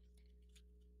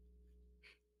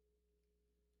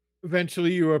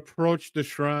 Eventually you approach the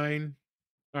shrine.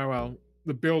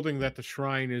 The building that the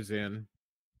shrine is in.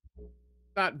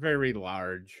 Not very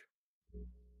large.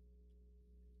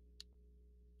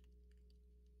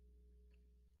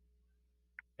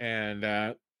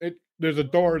 And there's a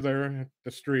door there at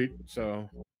the street, so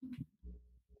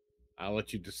I'll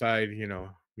let you decide,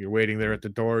 you're waiting there at the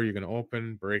door, you're going to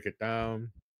open, break it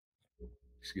down.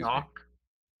 Excuse Knock.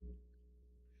 me.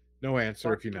 No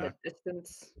answer if you knock.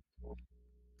 Distance.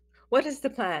 What is the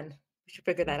plan? We should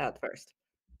figure that out first.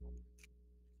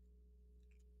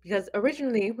 Because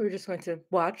originally we were just going to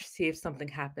watch, see if something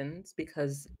happens,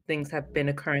 because things have been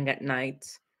occurring at night.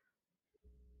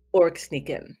 Or sneak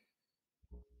in.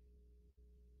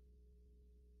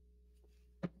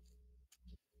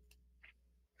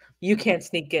 You can't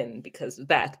sneak in because of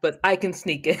that, but I can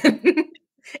sneak in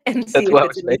and see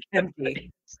if it's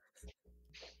empty.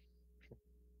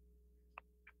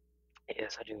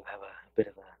 Yes, I do have a bit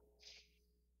of a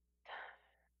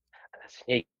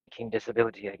sneaking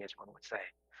disability, I guess one would say.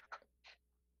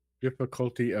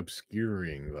 Difficulty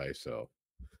obscuring thyself.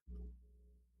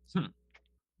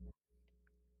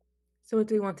 So what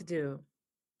do you want to do?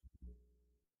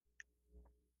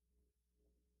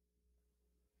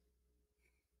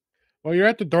 Well, you're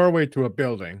at the doorway to a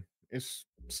building. It's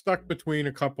stuck between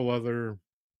a couple other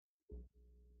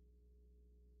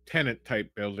tenant type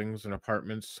buildings and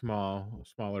apartments,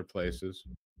 smaller places.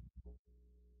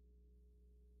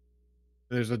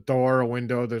 There's a door, a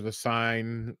window, there's a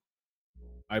sign.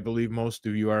 I believe most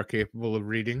of you are capable of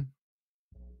reading,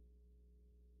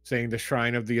 saying the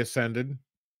Shrine of the Ascended.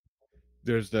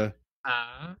 There's the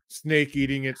snake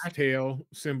eating its tail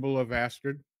symbol of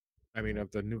Astrid. I mean,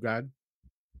 of the new god.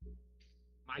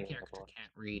 My character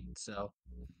can't read, so.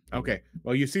 Okay.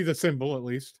 Well, you see the symbol at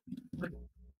least.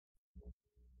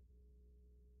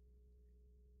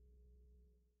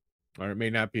 Or it may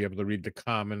not be able to read the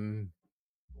common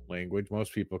language.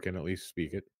 Most people can at least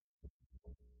speak it.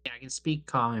 Yeah, I can speak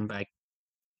common, but I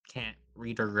can't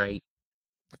read or write.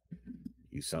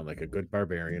 You sound like a good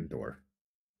barbarian door.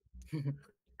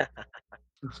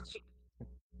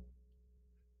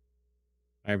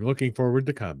 I'm looking forward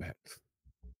to combat.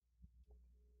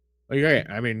 Okay,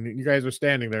 I mean, you guys are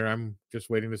standing there. I'm just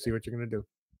waiting to see what you're going to do.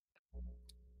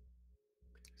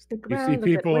 Stick You around, see look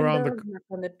people at around windows, knock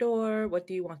on the door. What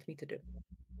do you want me to do?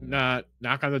 Knock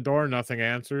on the door, nothing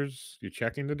answers. You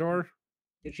checking the door?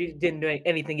 She didn't do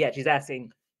anything yet. She's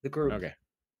asking the group. Okay.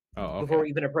 Oh, okay. Before we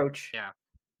even approach. Yeah.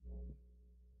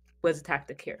 What's the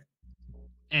tactic here?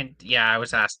 And yeah, I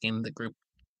was asking the group,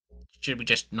 should we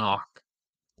just knock?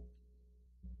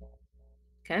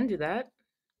 Can do that.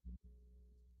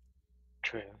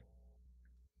 True.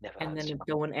 Never And then has. if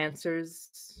no one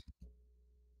answers,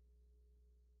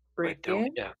 Break the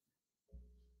window.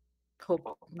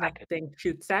 Hope nothing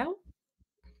shoots out.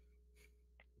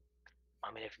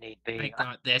 I mean, if need be. I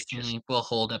got this, and he will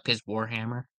hold up his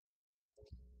warhammer.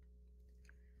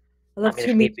 I love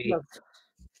to meet you.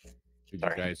 Did you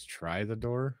guys try the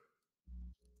door?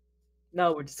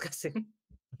 No, we're discussing.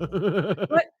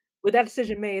 But with that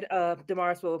decision made,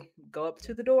 Damaris will go up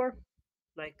to the door,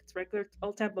 like it's regular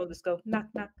old tempo. Just go knock,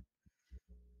 knock.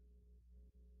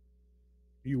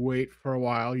 You wait for a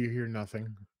while. You hear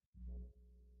nothing.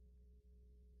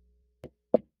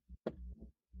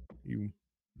 You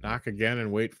knock again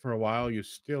and wait for a while. You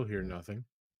still hear nothing.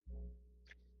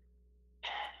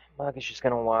 Mug is just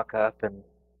gonna walk up and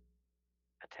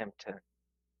attempt to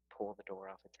pull the door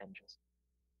off its hinges.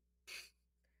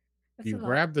 You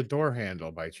grab the door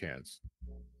handle by chance.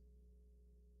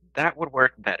 That would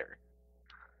work better.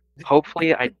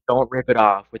 Hopefully, I don't rip it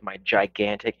off with my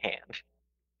gigantic hand.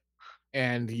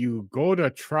 And you go to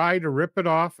try to rip it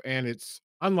off, and it's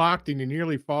unlocked, and you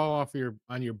nearly fall off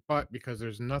on your butt because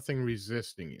there's nothing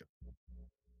resisting you.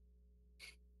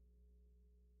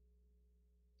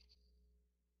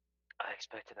 I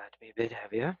expected that to be a bit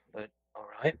heavier, but all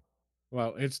right.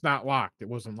 Well, it's not locked. It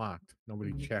wasn't locked.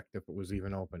 Nobody checked if it was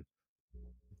even open.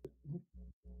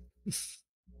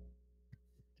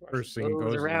 First thing he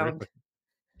goes around.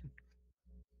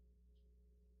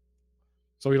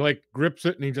 So he like grips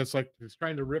it and he just like he's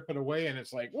trying to rip it away, and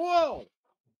it's like, whoa!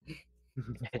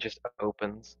 It just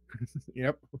opens.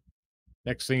 Yep.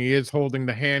 Next thing he is holding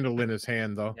the handle in his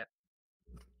hand, though. Yep.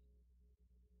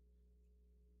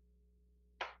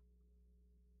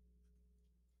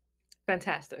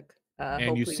 Fantastic.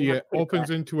 And you see it opens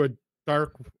into a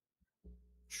dark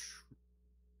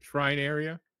shrine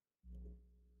area.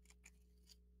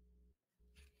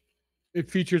 It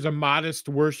features a modest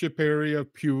worship area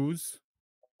of pews.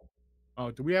 Oh,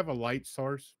 do we have a light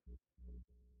source?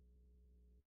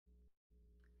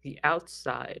 The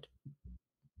outside.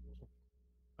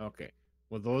 Okay.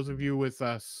 Well, those of you with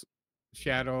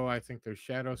shadow, I think there's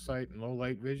shadow sight and low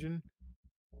light vision,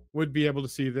 would be able to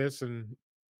see this, and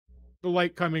the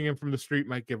light coming in from the street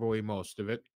might give away most of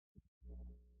it.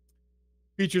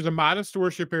 Features a modest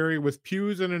worship area with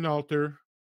pews and an altar,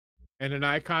 and an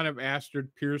icon of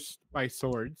Astrid pierced by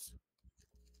swords.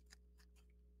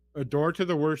 A door to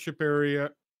the worship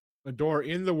area A door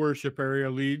in the worship area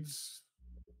leads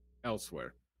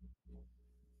elsewhere.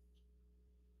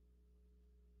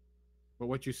 But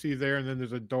what you see there, and then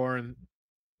there's a door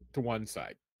to one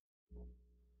side.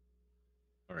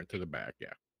 Or to the back,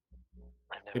 yeah.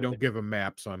 They don't give a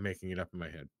map, so I'm making it up in my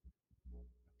head.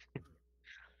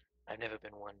 I've never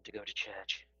been one to go to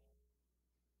church.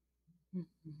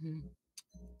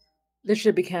 There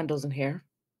should be candles in here.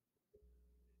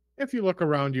 If you look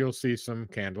around, you'll see some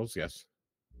candles, yes.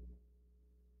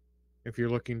 If you're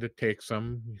looking to take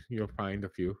some, you'll find a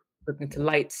few. Looking to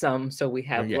light some so we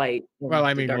have light. Well,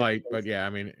 I mean light, but yeah,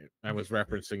 I mean, I was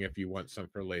referencing if you want some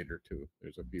for later too.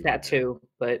 There's a few. That too,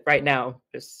 but right now,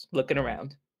 just looking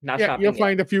around, not shopping. You'll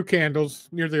find a few candles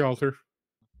near the altar.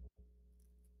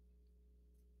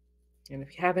 And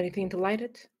if you have anything to light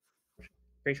it,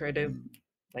 pretty sure I do.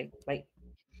 Light.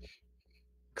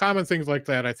 Common things like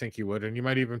that, I think you would, and you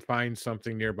might even find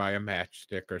something nearby, a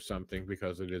matchstick or something,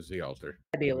 because it is the altar.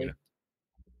 Ideally.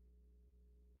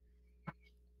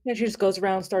 And she just goes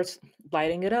around, starts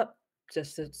lighting it up,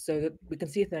 just so that we can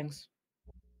see things.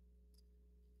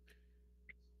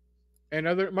 And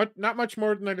not much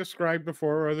more than I described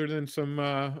before, other than some.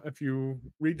 If you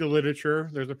read the literature,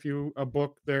 there's a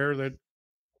book there that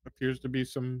appears to be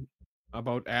some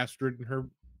about Astrid and her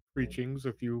preachings.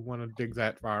 If you want to dig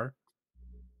that far,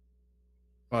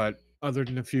 but other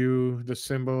than the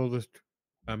symbol,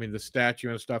 the statue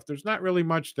and stuff, there's not really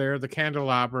much there. The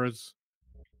candelabras,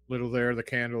 little there. The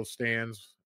candle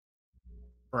stands,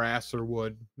 brass or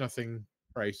wood, nothing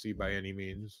pricey by any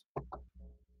means.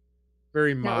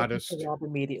 Very modest.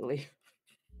 Immediately.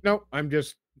 No, I'm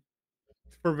just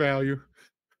for value.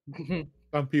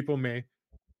 Some people may.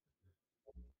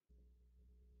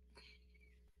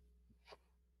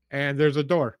 And there's a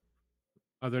door.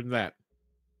 Other than that.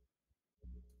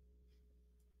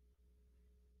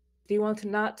 Do you want to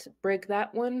not break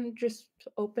that one? Just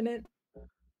open it?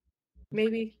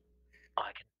 Maybe?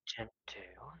 I can attempt to.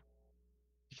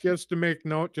 Just to make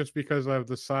note, just because of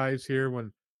the size here,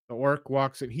 when the orc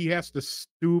walks in, he has to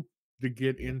stoop to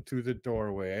get into the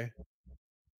doorway.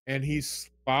 And he's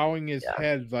bowing his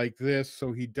head like this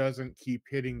so he doesn't keep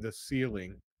hitting the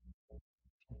ceiling.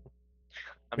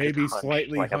 Maybe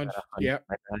slightly hunched. Yep.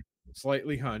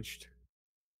 Slightly hunched.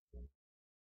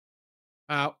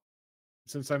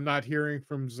 Since I'm not hearing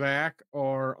from Zach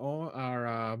or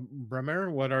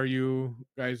Bremer, what are you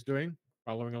guys doing?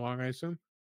 Following along, I assume?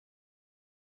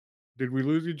 Did we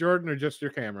lose you, Jordan, or just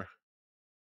your camera?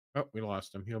 Oh, we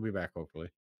lost him. He'll be back, hopefully.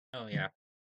 Oh, yeah.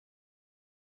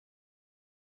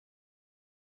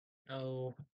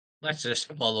 Oh, let's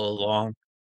just follow along.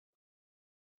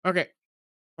 Okay.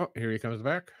 Oh, here he comes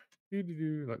back.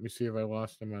 Let me see if I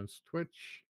lost him on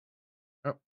Twitch.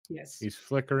 Oh, yes. He's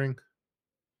flickering.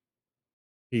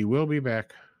 He will be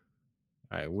back.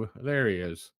 There he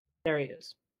is. There he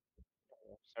is.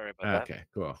 Sorry about that. Okay,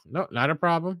 cool. No, not a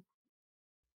problem.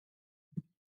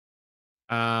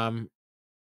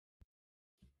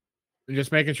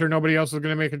 Just making sure nobody else is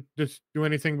going to just do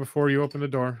anything before you open the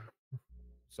door.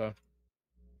 So.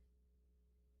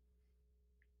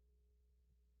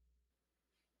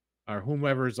 Or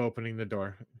whomever is opening the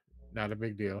door. Not a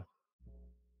big deal.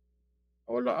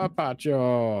 Hola,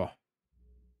 Apacho.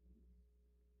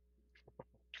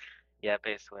 Yeah,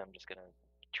 basically, I'm just going to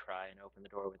try and open the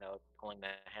door without pulling the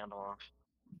handle off.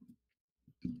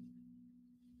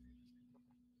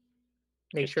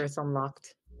 Make sure it's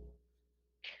unlocked.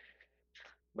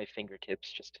 My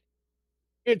fingertips just...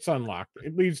 It's unlocked.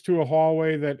 It leads to a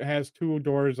hallway that has two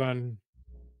doors on...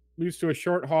 Leads to a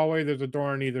short hallway. There's a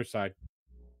door on either side.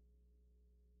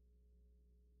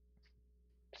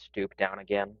 Stoop down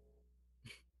again.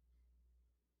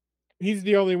 He's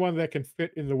the only one that can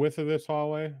fit in the width of this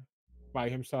hallway by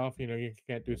himself. You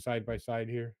can't do side by side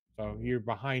here. So you're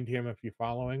behind him if you're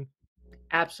following.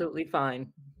 Absolutely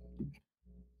fine.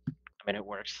 I mean, it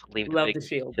works. Love the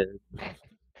shield to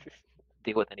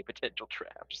deal with any potential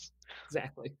traps.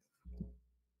 Exactly.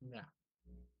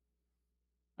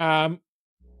 Yeah.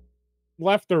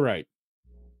 Left or right?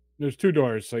 There's two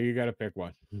doors, so you got to pick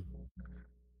one.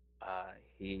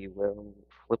 He will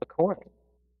flip a coin.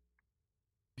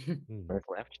 From his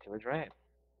left to his right.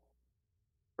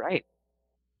 Right.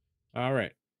 All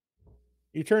right.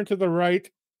 You turn to the right,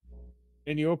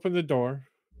 and you open the door,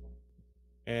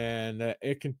 and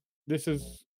this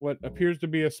is what appears to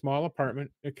be a small apartment.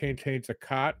 It contains a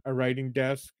cot, a writing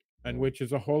desk, on which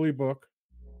is a holy book.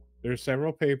 There's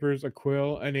several papers, a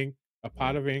quill, an ink, a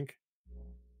pot of ink,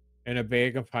 and a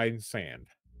bag of fine sand.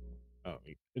 Oh,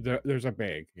 there's a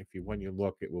bag. When you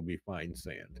look, it will be fine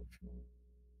sand.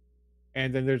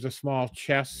 And then there's a small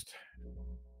chest.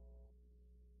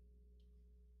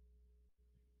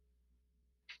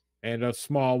 and a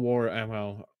small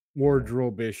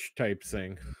wardrobe-ish type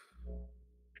thing.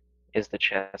 Is the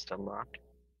chest unlocked?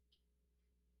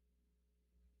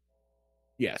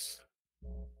 Yes.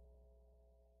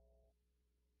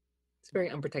 It's a very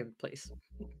unprotected place.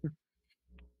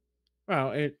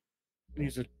 Well,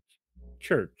 he's a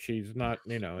church. He's not,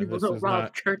 People this don't is rob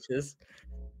not. churches.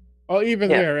 Well, even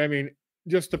Yeah. there, I mean,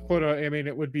 just to put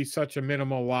it would be such a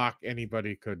minimal lock.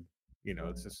 Anybody could,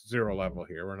 it's just 0 level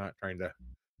here. We're not trying to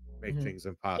make things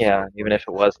impossible. Yeah, even if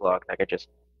it was locked, I could just.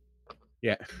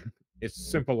 Yeah,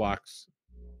 it's simple locks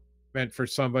meant for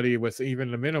somebody with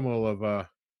even the minimal of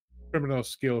criminal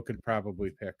skill could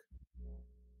probably pick.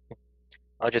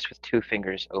 I'll just with 2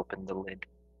 fingers open the lid.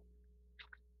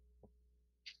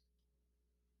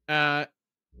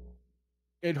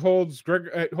 It holds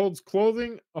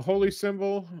clothing, a holy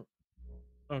symbol.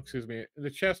 Oh, excuse me. The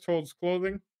chest holds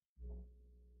clothing.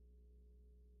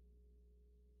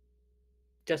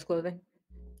 Just clothing?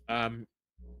 From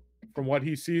what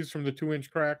he sees from the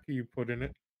 2-inch crack you put in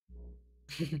it.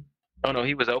 Oh no,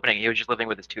 he was opening. He was just living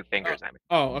with his 2 fingers.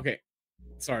 Oh, okay.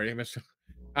 Sorry, I missed.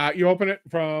 You open it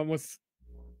with.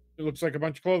 It looks like a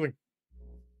bunch of clothing.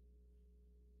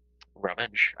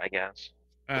 Rummage, I guess.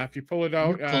 If you pull it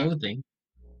out, clothing.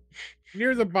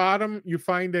 Near the bottom, you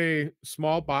find a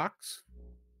small box.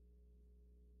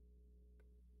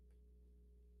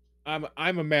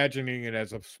 I'm imagining it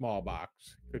as a small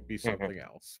box. Could be something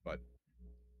else, but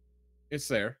it's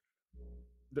there.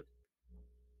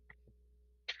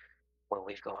 Well,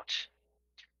 we've got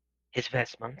his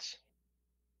vestments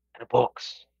and a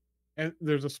box. And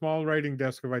there's a small writing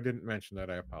desk. If I didn't mention that,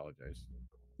 I apologize.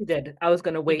 You did. I was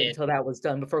going to wait until that was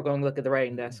done before going to look at the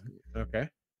writing desk. Okay.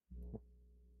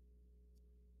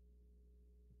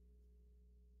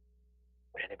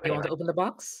 You want to open the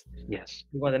box? Yes.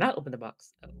 You want to not open the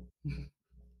box? Oh.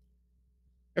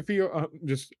 If you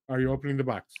are you opening the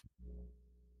box?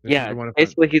 Yeah,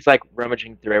 basically he's like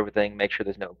rummaging through everything, make sure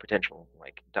there's no potential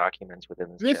like documents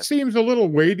within this. This seems a little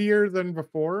weightier than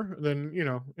before.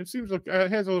 It seems like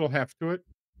it has a little heft to it.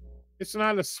 It's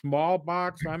not a small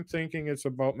box. I'm thinking it's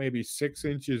about maybe 6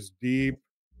 inches deep.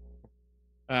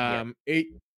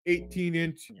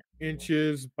 18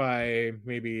 inches by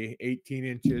maybe 18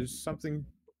 inches, something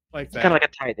like that. Kind of like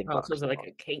a tithing box. So it's like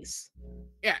a case.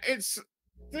 Yeah,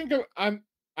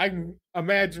 I'm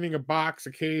imagining a box,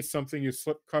 a case, something you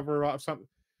slip cover off, something.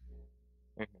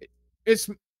 It's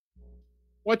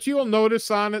what you'll notice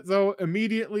on it though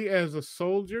immediately as a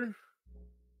soldier,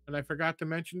 and I forgot to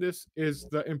mention this, is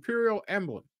the Imperial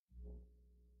emblem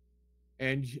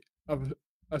and of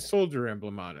a soldier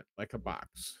emblem on it, like a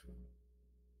box.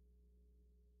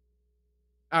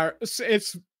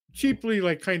 It's cheaply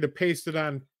like kind of pasted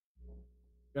on.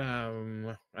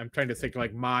 I'm trying to think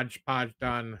like Mod Podged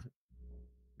on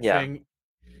thing.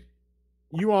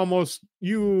 You're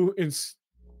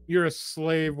a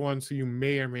slave one, so you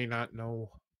may or may not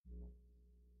know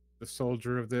the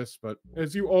soldier of this, but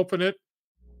as you open it,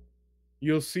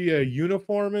 you'll see a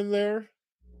uniform in there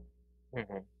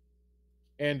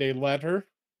and a letter,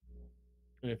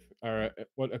 or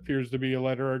what appears to be a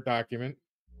letter or document.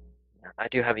 I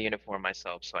do have a uniform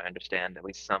myself, so I understand at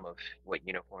least some of what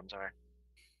uniforms are.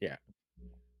 Yeah.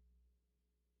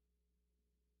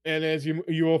 And as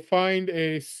you will find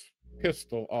a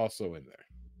pistol also in there.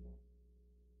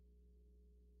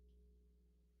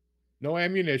 No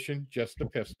ammunition, just a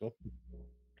pistol.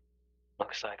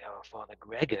 Looks like our father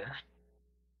Gregor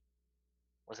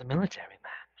was a military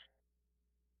man.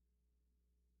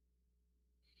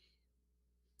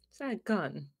 Is that a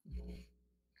gun?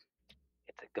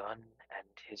 It's a gun and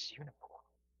his uniform.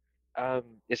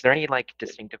 Is there any like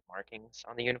distinctive markings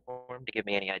on the uniform to give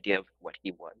me any idea of what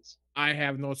he was? I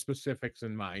have no specifics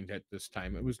in mind at this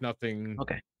time. It was nothing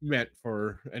meant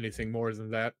for anything more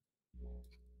than that.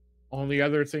 Only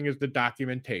other thing is the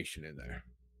documentation in there.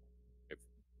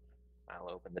 I'll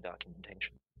open the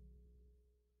documentation.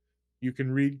 You can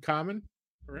read common,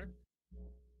 correct?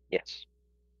 Yes.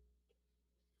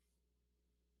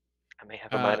 I may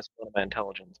have a -1 of my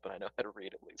intelligence, but I know how to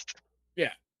read at least.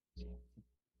 Yeah.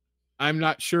 I'm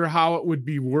not sure how it would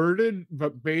be worded,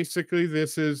 but basically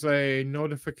this is a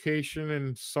notification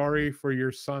and sorry for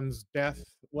your son's death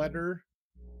letter.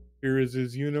 Here is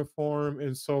his uniform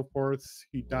and so forth.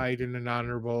 He died in an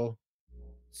honorable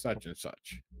such and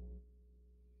such.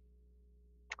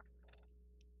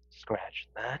 Scratch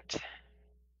that.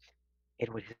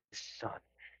 It was his son.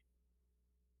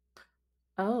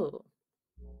 Oh.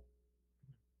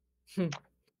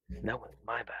 That was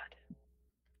my bad.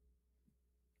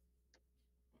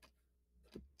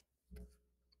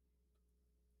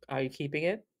 Are you keeping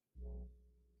it?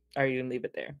 Or are you gonna leave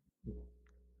it there?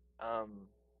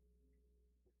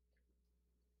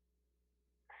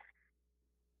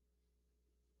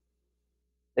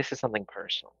 This is something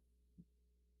personal,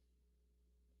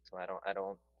 so I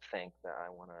don't think that I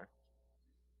want to,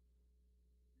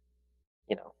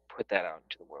 put that out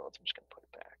into the world. So I'm just gonna put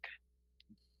it back.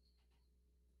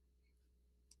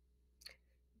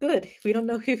 Good. We don't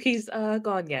know if he's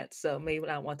gone yet, so maybe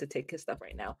not want to take his stuff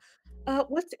right now.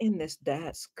 What's in this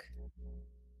desk?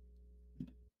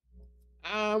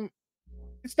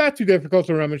 It's not too difficult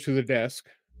to rummage through the desk.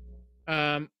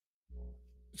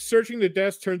 Searching the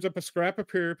desk turns up a scrap of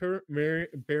paper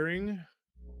bearing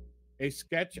a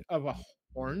sketch of a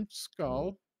horned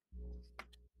skull.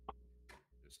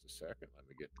 Just a second, let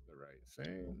me get to the right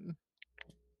thing.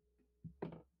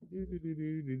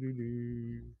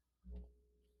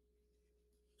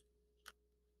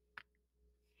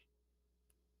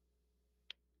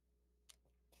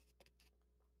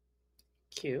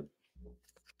 Cute.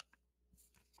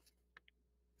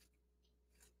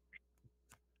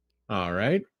 All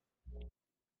right.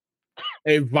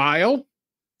 A vial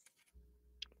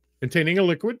containing a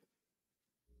liquid.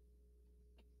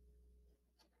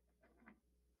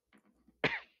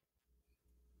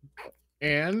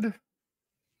 And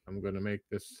I'm going to make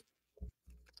this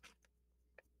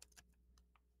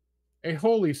a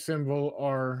holy symbol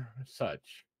or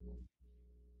such.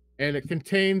 And it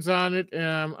contains on it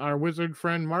our wizard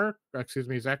friend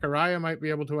Zachariah might be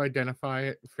able to identify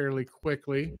it fairly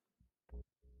quickly.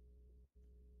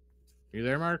 You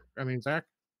there, Mark? Zach?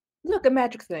 Look, a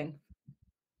magic thing.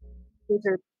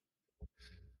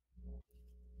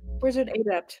 Wizard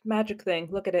adept, magic thing.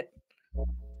 Look at it.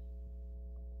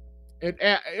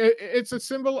 It's a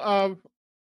symbol of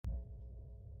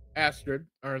Astrid,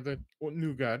 or the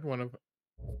new god,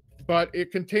 but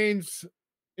it contains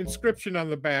inscription on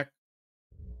the back,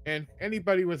 and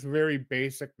anybody with very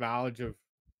basic knowledge of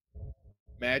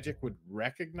magic would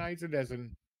recognize it as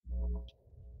an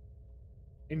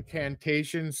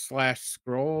incantation /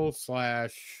 scroll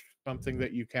 / something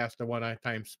that you cast a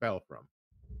one-time spell from.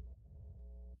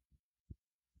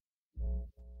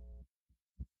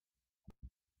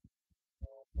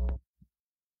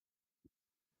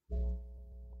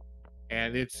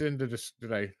 And it's in the is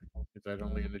that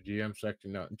only in the GM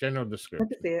section? No, general description.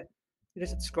 I can see it. You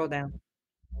just scroll down.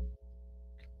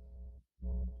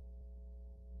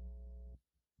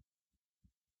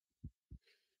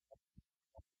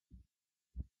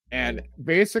 And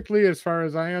basically, as far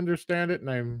as I understand it,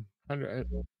 and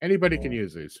anybody can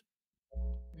use these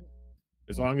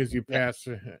as long as you pass.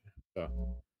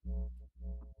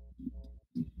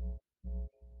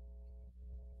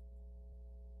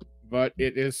 But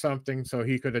it is something so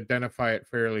he could identify it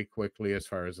fairly quickly as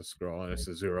far as a scroll, and it's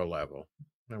a 0 level.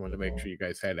 I wanted to make sure you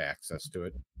guys had access to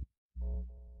it.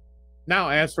 Now,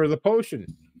 as for the potion,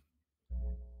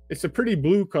 it's a pretty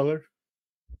blue color.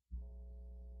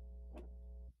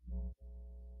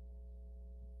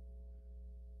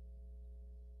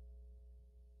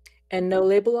 And no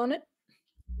label on it?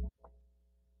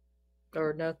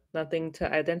 Or nothing to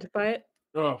identify it?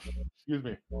 Oh, excuse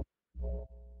me.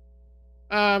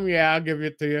 Yeah, I'll give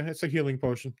it to you. It's a healing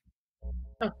potion.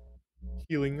 Oh.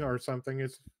 Healing or something.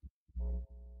 It's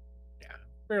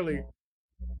fairly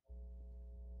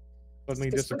suddenly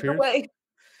disappears. Away.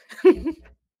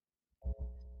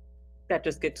 That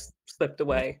just gets slipped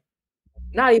away.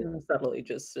 Not even subtly,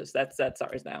 just that's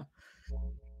ours now.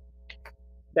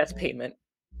 That's payment.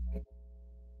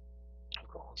 Of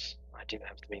course, I do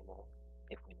have 3 more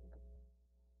if we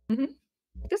need them.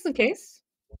 Just in case.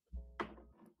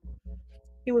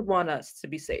 He would want us to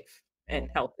be safe and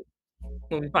healthy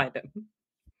when we find him.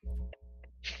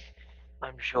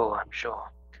 I'm sure.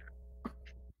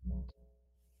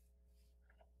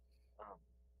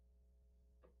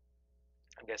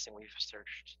 I'm guessing we've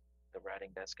searched the writing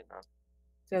desk enough.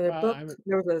 So the book,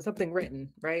 there was something written,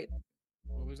 right?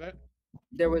 What was that?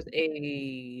 There was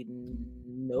a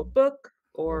notebook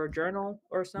or journal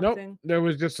or something? Nope. There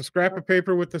was just a scrap of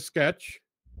paper with a sketch.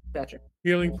 Gotcha.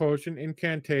 Healing potion,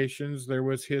 incantations. There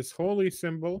was his holy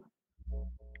symbol.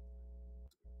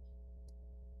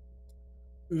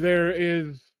 There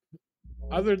is,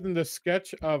 other than the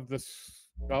sketch of the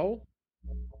skull,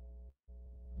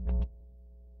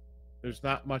 there's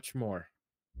not much more.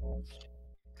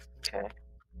 Okay.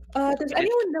 Does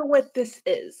anyone know what this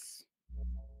is?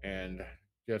 And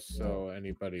just so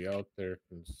anybody out there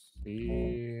can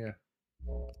see,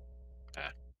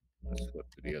 let's flip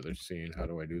to the other scene. How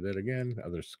do I do that again?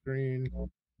 Other screen.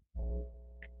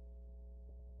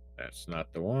 That's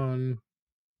not the one.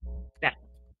 Yeah.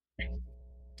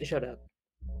 It showed up.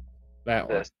 That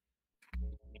one.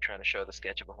 You trying to show the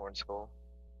sketch of a horn skull?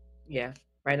 Yeah.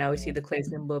 Right now we see the clay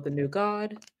symbol of the new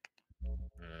god.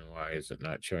 And why is it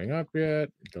not showing up yet?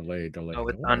 Delay. Oh,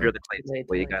 it's under the clay Delay,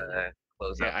 symbol. You delay, gotta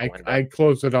close Yeah, out the window. I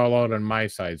closed it all out on my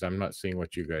sides. I'm not seeing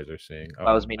what you guys are seeing. Oh,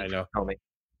 I was meaning I to know. tell me.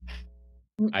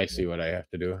 I see what I have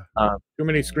to do. Um, Too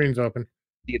many screens open.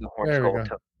 See the horn There we skull go.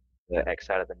 took the X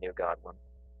out of the new god one.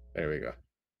 There we go.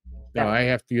 No, I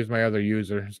have to use my other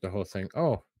user. It's the whole thing.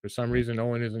 Oh, for some reason, no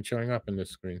one isn't showing up in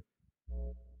this screen.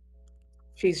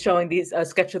 She's showing these a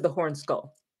sketch of the horn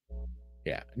skull.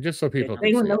 Yeah, just so people Does can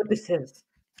anyone see. know what this is?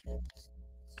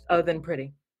 Other than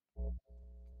pretty.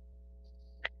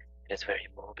 It is very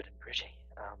morbid and pretty.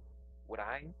 Would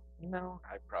I? No,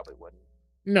 I probably wouldn't.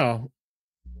 No.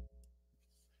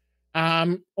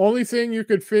 Only thing you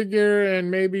could figure, and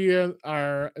maybe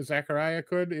our Zachariah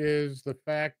could, is the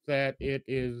fact that it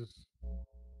is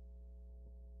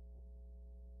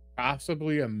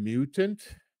possibly a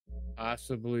mutant,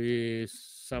 possibly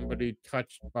somebody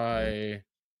touched by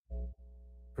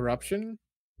corruption,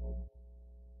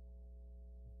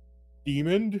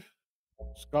 demon,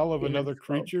 skull of another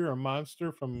creature, a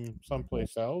monster from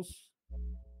someplace else.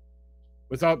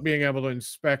 Without being able to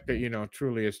inspect it,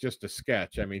 truly it's just a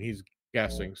sketch. I mean, he's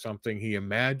guessing something he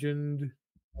imagined.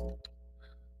 Well,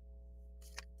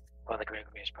 the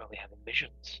Gregory is probably having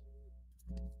visions.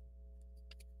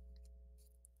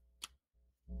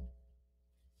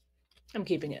 I'm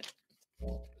keeping it.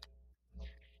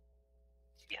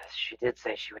 Yes, she did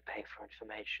say she would pay for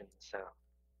information, so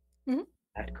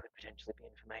that could potentially be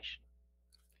information.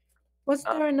 Was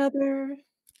there another?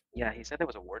 Yeah, he said there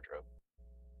was a wardrobe.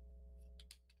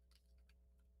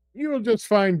 You will just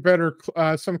find better,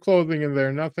 some clothing in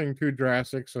there. Nothing too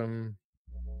drastic.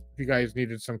 If you guys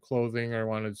needed some clothing or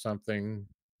wanted something,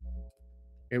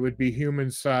 it would be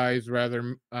human size,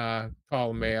 rather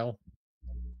tall male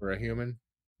for a human.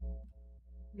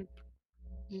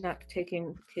 Not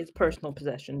taking his personal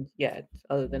possessions yet,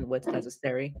 other than what's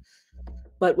necessary.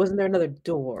 But wasn't there another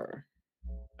door?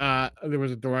 There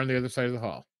was a door on the other side of the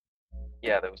hall.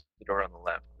 Yeah, there was the door on the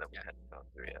left that we hadn't gone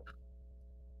through yet.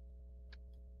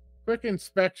 Quick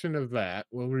inspection of that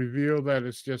will reveal that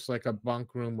it's just like a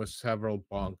bunk room with several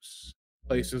bunks,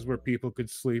 places where people could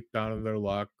sleep down in their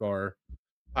luck or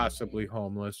possibly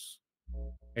homeless,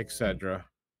 etc.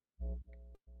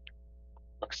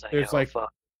 Looks like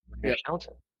There's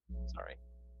shelter. Sorry.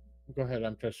 Go ahead.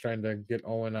 I'm just trying to get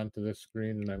Owen onto this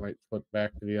screen, and I might flip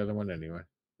back to the other one anyway.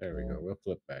 There we go. We'll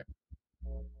flip back.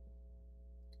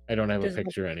 I don't have a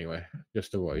picture anyway,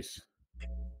 just a voice.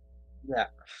 Yeah.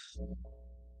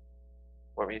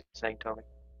 What were you saying, Tommy?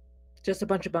 Just a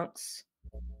bunch of bunks.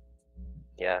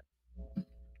 Yeah.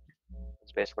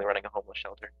 It's basically running a homeless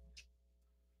shelter.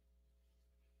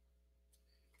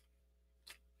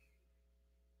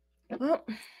 Well,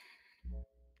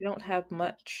 we don't have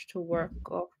much to work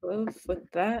off of with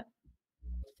that.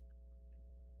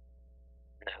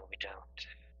 No, we don't.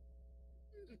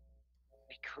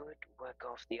 We could work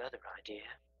off the other idea.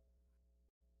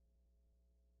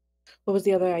 What was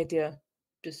the other idea?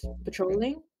 Just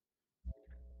patrolling?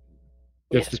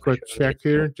 Just a quick check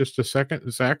here. Just a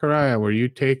second. Zachariah, were you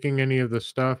taking any of the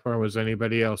stuff, or was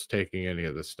anybody else taking any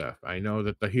of the stuff? I know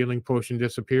that the healing potion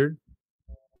disappeared.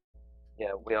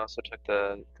 Yeah, we also took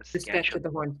the sketch of the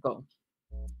horn skull.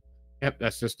 Yep,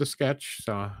 that's just a sketch,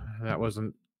 so that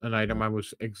wasn't an item I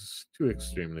was too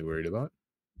extremely worried about.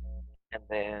 And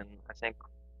then I think,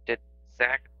 did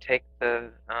Zach take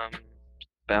the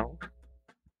spell?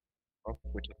 Oh,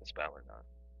 we took the spell or not?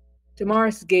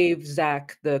 Damaris gave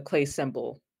Zach the clay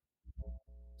symbol.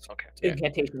 Okay.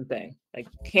 Incantation thing. Like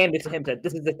handed it to him, said,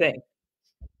 "This is the thing."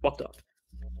 Walked off.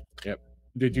 Yep.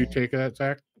 Did you take that,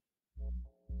 Zach?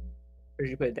 Or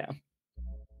did you put it down?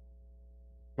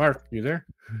 Mark, you there?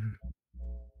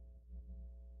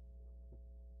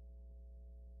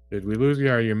 Did we lose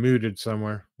you? Are you muted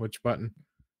somewhere? Which button?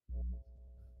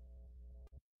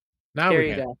 Now there we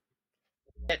you can. go.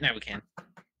 Yeah, now we can.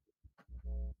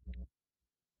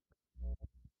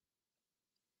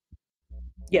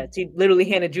 Yes, he literally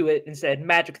handed you it and said,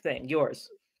 "Magic thing, yours."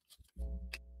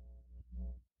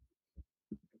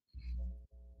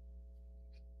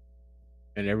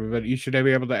 And everybody, you should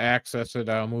be able to access it.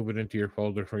 I'll move it into your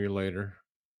folder for you later.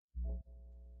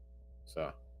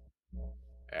 So,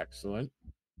 excellent.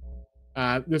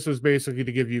 This was basically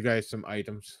to give you guys some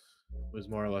items. Was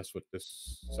more or less what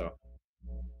this. So,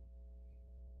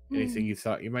 anything you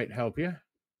thought you might help you,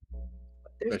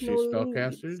 especially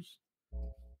spellcasters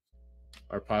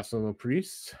or possible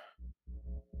priests.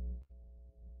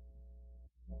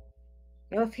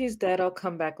 Well, if he's dead, I'll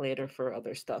come back later for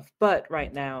other stuff. But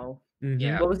right now,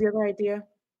 Yeah. What was the other idea?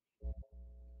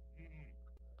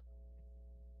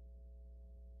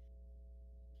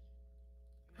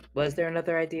 Was there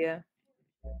another idea?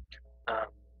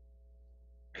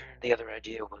 The other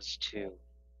idea was to,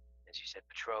 as you said,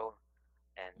 patrol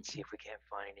and see if we can't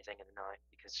find anything in the night,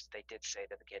 because they did say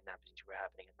that the kidnappings were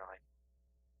happening at night.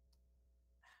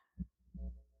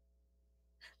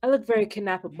 I look very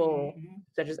kidnappable,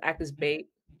 so I just act as bait.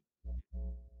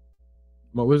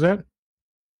 What was that?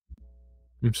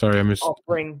 I'm sorry, I missed.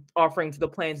 Offering to the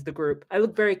plans of the group. I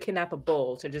look very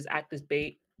kidnappable, so just act as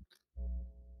bait.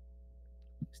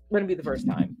 It's gonna be the first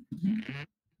time.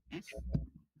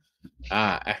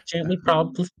 Shouldn't we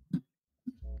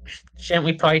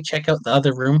probably check out the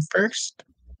other room first?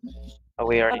 Oh,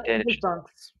 we already did. There's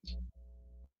bunks.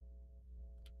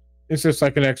 It's just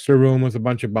like an extra room with a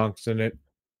bunch of bunks in it.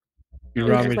 You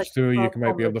It's just rummage like through, you a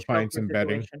might be able to homeless find shelter some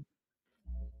bedding. situation.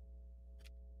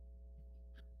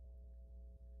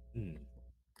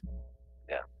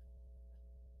 Yeah.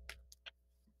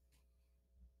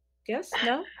 Yes?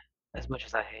 No? As much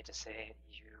as I hate to say it,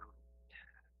 you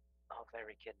are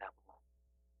very kidnappable.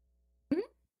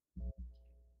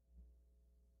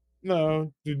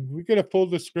 No, did we get a full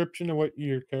description of what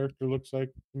your character looks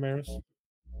like, Maris?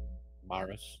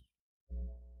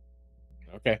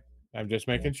 Okay, I'm just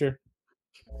making sure.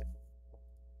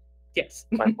 Yes.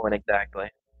 My point exactly.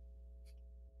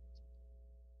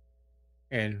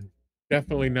 And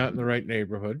definitely not in the right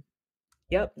neighborhood.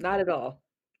 Yep, not at all.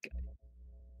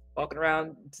 Walking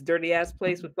around this dirty ass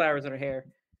place with flowers in her hair.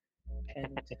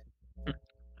 And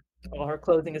all her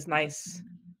clothing is nice.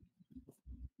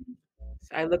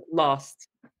 I look lost.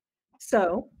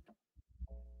 So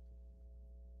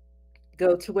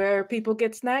go to where people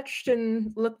get snatched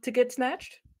and look to get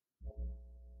snatched.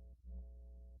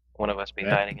 One of us be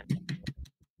Yeah. hiding it.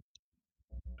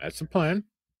 That's the plan.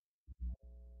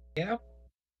 Yeah.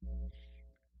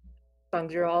 As long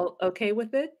as you're all okay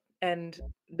with it and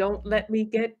don't let me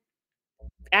get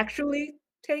actually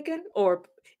taken, or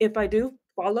if I do,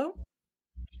 follow.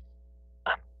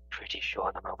 I'm pretty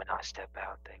sure the moment I step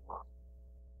out, they will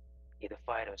either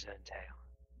fight or turn tail.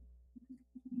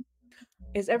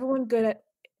 Is everyone good at,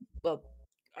 well,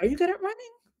 are you good at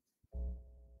running?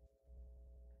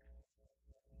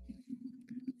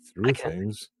 Through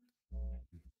things.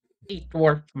 The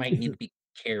dwarf might need to be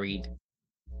carried.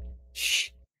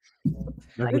 Shh.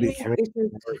 Nobody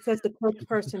It says the cloaked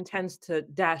person tends to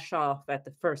dash off at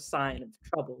the first sign of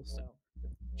trouble, so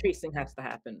chasing has to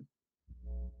happen.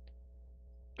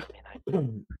 I mean,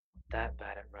 I'm that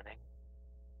bad at running.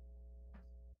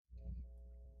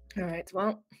 All right,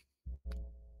 well,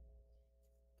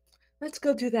 let's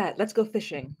go do that. Let's go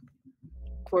fishing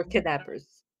for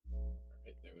kidnappers.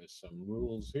 Right, there was some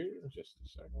rules here. Just a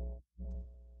second.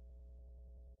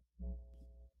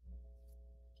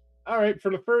 All right, for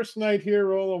the first night here,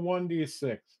 roll a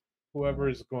 1d6. Whoever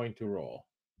is going to roll.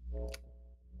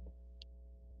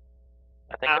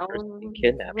 I think the person being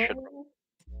kidnapped should.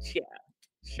 Yeah,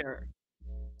 sure.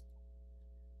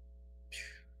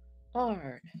 All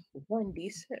right,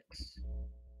 1d6.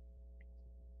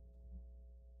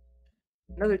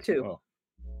 Another 2. Oh.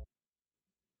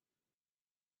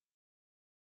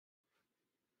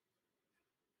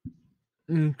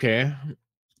 Okay.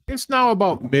 It's now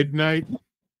about midnight.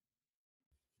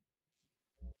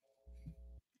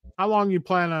 How long you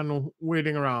plan on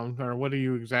waiting around, or what are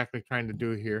you exactly trying to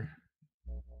do here?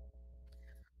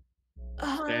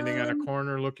 Standing on a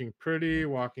corner looking pretty,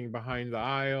 walking behind the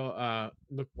aisle,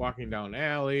 walking down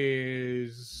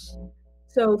alleys.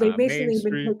 So they basically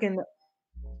been taking,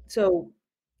 so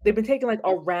they've been taking like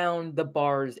around the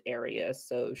bars area.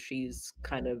 So she's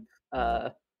kind of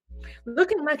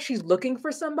looking like she's looking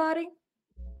for somebody,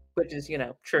 which is,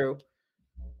 true.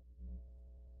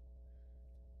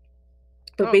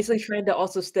 But basically trying to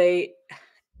also stay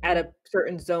at a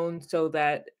certain zone so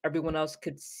that everyone else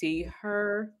could see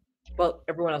her. Well,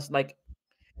 everyone else like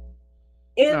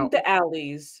in the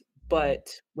alleys, but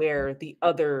where the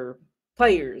other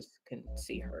players can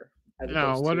see her.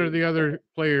 Now, what are the other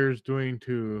players doing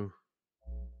to,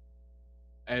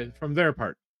 from their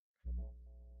part?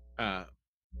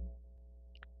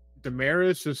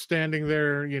 Damaris is standing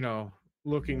there,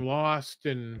 looking lost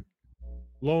and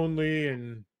lonely,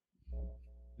 and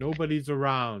nobody's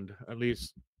around. At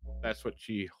least that's what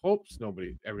she hopes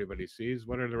everybody sees.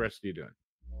 What are the rest of you doing?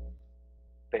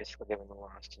 Basically giving the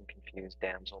lost and confused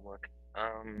damsel look.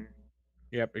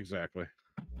 Yep, exactly.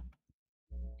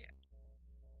 Yeah.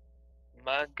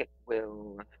 Mug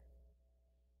will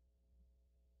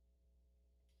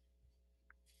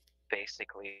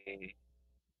basically,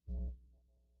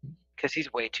 because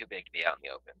he's way too big to be out in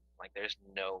the open. Like, there's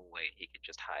no way he could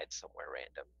just hide somewhere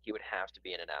random. He would have to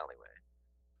be in an alleyway,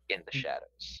 in the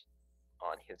shadows,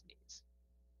 on his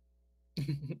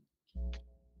knees.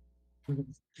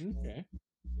 Okay.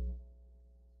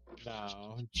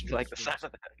 Now, You like the sound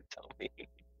of that? Tell me.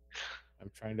 I'm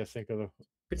trying to think of the.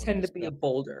 Pretend to be a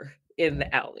boulder in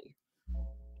the alley.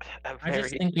 I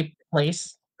just think we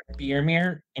place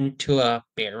Beermere into a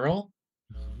barrel.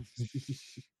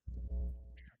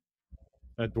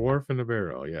 A dwarf in a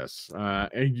barrel, yes.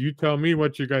 And you tell me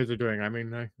what you guys are doing. I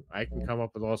mean, I can come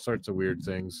up with all sorts of weird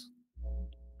things.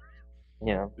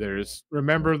 Yeah. There's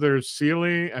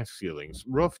ceilings,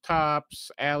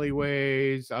 rooftops,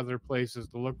 alleyways, other places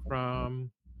to look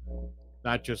from.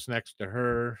 Not just next to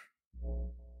her.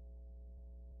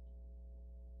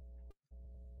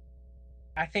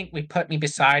 I think we put me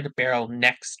beside a barrel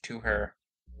next to her,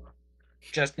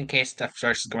 just in case stuff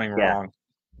starts going wrong.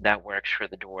 That works for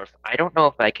the dwarf. I don't know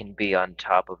if I can be on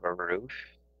top of a roof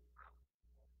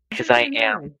because I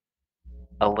am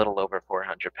a little over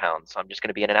 400 pounds, so I'm just going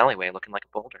to be in an alleyway looking like a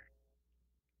boulder.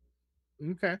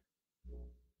 Okay.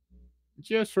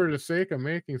 Just for the sake of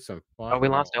making some fun. Oh, we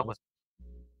lost Olga.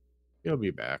 He'll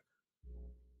be back.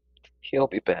 He'll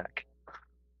be back.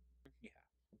 Yeah.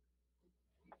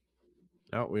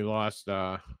 No, we lost.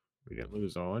 We didn't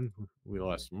lose Owen. We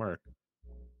lost Mark.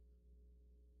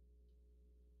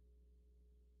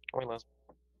 We lost.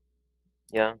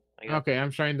 Yeah. Okay,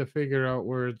 I'm trying to figure out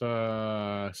where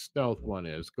the stealth one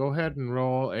is. Go ahead and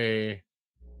roll a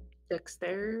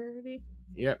Dexterity?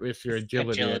 Yep, it's your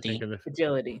agility. I think of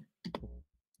Agility.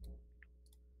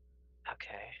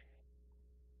 Okay.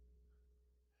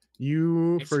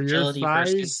 For your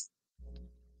size, versus...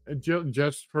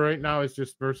 just for right now, it's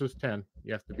just versus 10.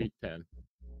 You have to beat 10.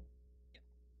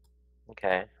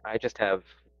 Okay, I just have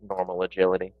normal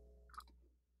agility.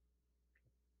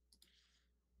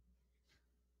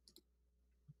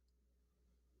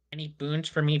 Any boons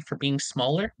for me for being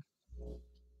smaller?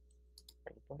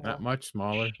 Not much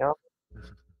smaller.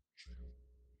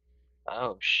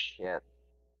 Oh, shit.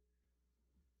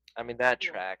 I mean, that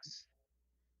tracks.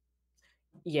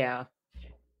 Yeah.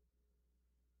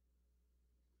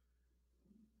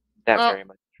 That very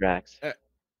much tracks.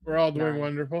 We're all doing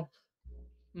wonderful.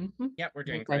 Mm-hmm. Yeah, we're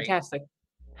doing fantastic.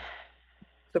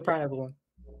 So proud of everyone.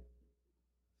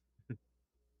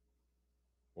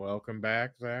 Welcome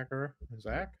back, Zach.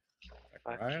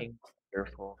 Fucking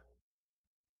wonderful.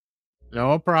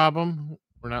 No problem.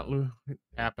 We're not it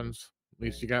happens. At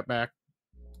least you got back.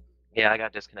 Yeah, I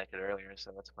got disconnected earlier,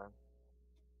 so that's fine.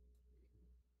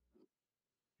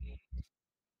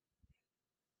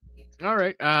 All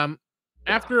right.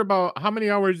 After about how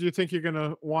many hours do you think you're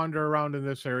gonna wander around in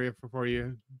this area before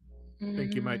you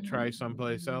think you might try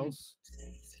someplace else?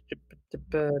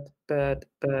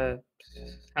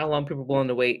 How long people willing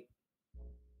to wait?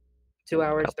 2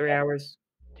 hours, 3 hours?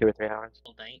 2 or 3 hours.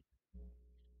 All night.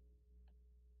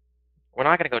 We're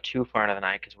not going to go too far into the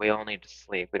night because we all need to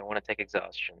sleep. We don't want to take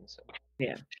exhaustion. So.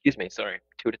 Yeah. Excuse me. Sorry.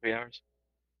 2 to 3 hours.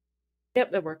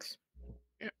 Yep, that works.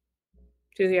 Yep.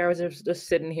 2 to 3 hours of just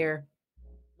sitting here.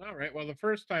 All right. Well, the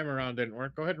first time around didn't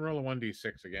work. Go ahead and roll a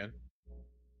 1d6 again.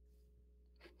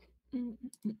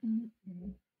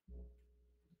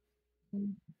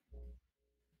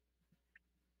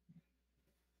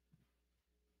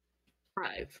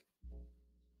 Five.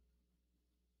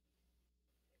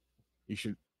 You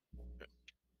should.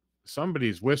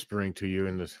 Somebody's whispering to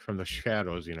you from the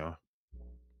shadows. You know.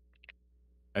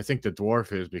 I think the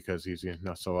dwarf is because he's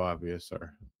not so obvious,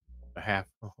 or the half.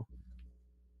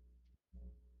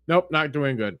 Nope, not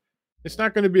doing good. It's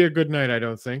not going to be a good night, I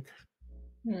don't think.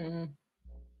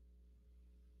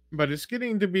 But it's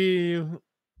getting to be.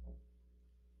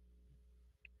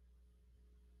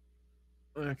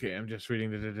 Okay, I'm just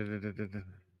reading.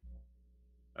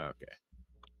 Okay.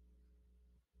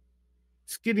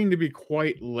 It's getting to be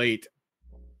quite late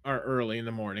or early in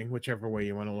the morning, whichever way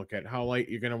you want to look at it. How late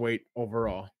you're going to wait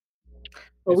overall.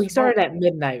 Well, we started at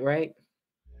midnight, right?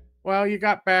 Well, you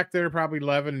got back there probably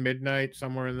 11, midnight,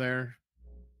 somewhere in there.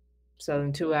 So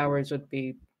in 2 hours would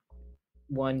be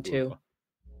 1, 2.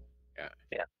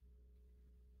 Yeah.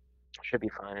 Should be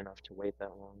fine enough to wait that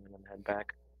long and then head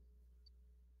back.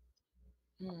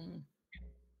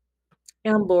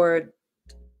 I'm bored.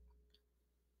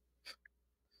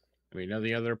 I mean,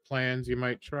 any other plans you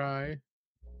might try?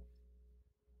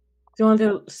 Do you want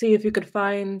to see if you could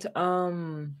find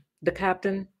the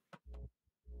captain?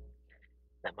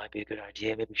 That might be a good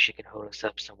idea. Maybe she can hold us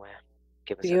up somewhere.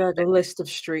 Give us You have a list of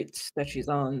streets that she's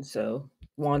on, so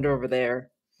wander over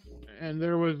there. And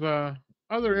there was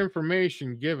other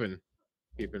information given,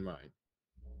 keep in mind.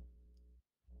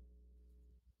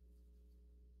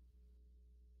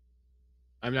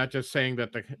 I'm not just saying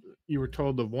that you were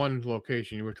told of one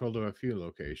location, you were told of a few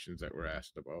locations that were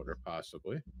asked about, or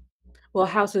possibly. Well,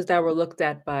 houses that were looked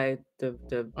at by the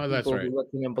Oh, that's people right. who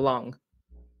looked them belong.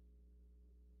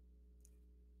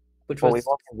 Which Well, we've was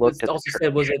also looked at the also church.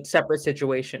 said was a separate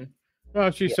situation. Well,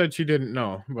 she Yeah. said she didn't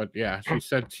know, but yeah, she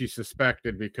said she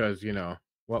suspected because, you know,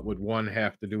 what would one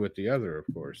have to do with the other, of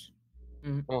course.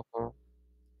 Mm-hmm.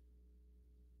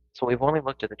 So we've only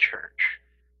looked at the church.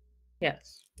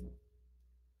 Yes.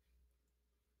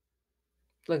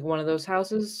 Like one of those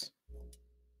houses.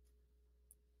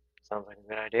 Sounds like a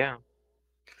good idea.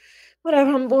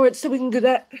 Whatever, I'm bored, so we can do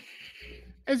that.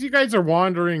 As you guys are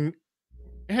wandering,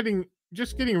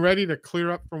 just getting ready to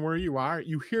clear up from where you are,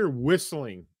 you hear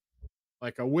whistling,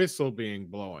 like a whistle being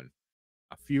blown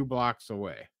a few blocks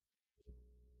away.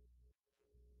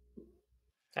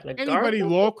 Anybody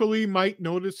locally might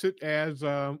notice it as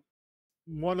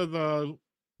one of the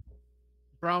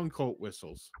brown coat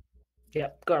whistles.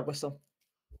 Yep, guard whistle.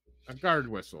 A guard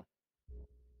whistle.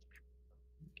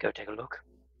 Go take a look.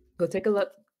 Go take a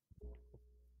look.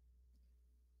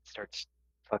 Starts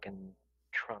fucking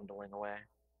trundling away.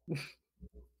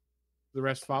 The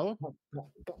rest follow?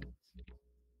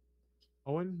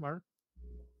 Owen, Mark?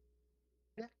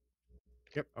 Yeah.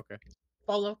 Yep, okay.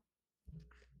 Follow.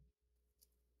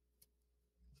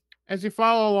 As you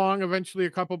follow along, eventually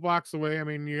a couple blocks away, I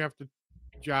mean, you have to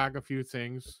jog a few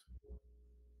things.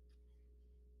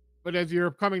 But as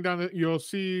you're coming down, you'll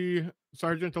see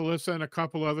Sergeant Alyssa and a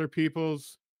couple other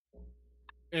people's,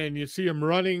 and you see them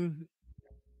running,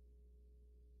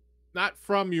 not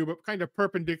from you, but kind of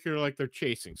perpendicular, like they're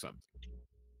chasing something.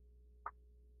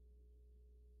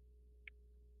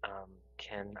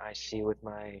 Can I see with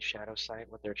my shadow sight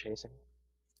what they're chasing?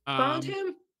 Found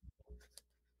him.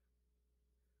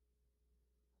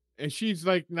 And she's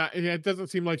like, not. It doesn't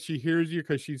seem like she hears you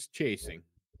because she's chasing.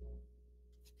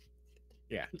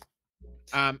 Yeah.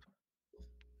 And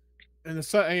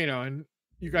and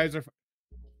you guys are.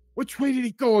 Which way did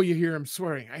he go? You hear him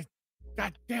swearing.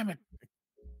 God damn it!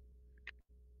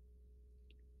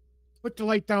 Put the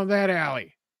light down that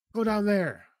alley. Go down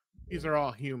there. These are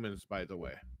all humans, by the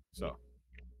way. So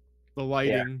the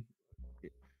lighting. Yeah.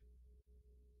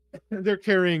 They're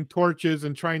carrying torches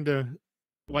and trying to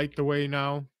light the way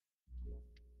now.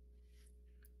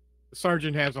 The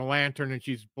sergeant has a lantern and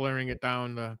she's blaring it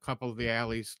down a couple of the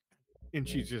alleys, and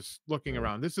she's just looking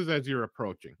around. This is as you're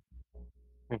approaching.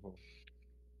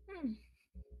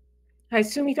 I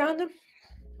assume you found him,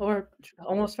 or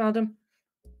almost found him.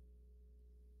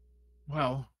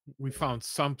 Well, we found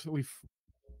something.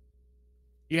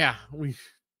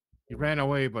 He ran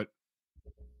away, but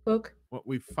Cloak. What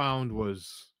we found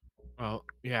was, well,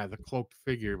 yeah, the cloaked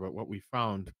figure. But what we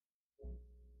found,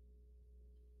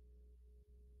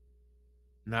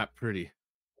 not pretty.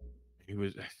 He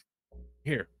was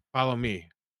here. Follow me.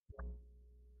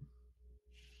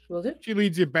 Will do. She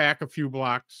leads you back a few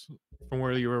blocks from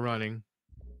where you were running.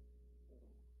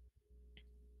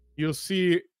 You'll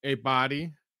see a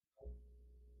body.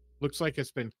 Looks like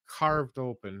it's been carved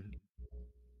open.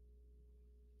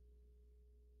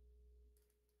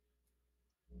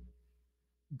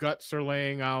 Guts are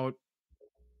laying out.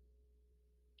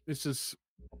 Looks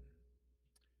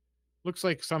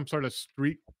like some sort of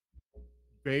street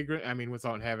vagrant. I mean,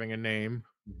 without having a name.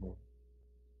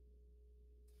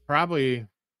 Probably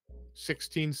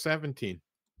 16, 17.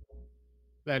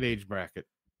 That age bracket.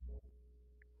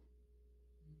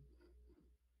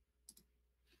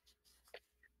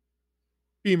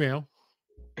 Female.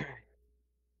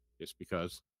 Just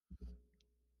because.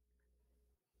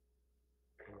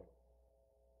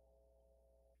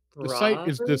 The sight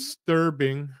is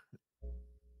disturbing.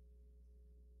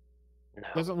 No.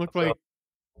 Doesn't look like.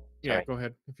 Yeah, go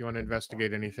ahead if you want to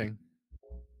investigate anything.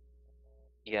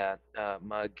 Yeah,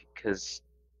 Mug, because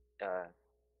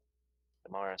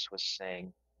Damaris was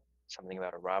saying something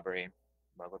about a robbery.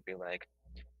 Mug would be like,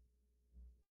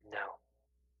 no,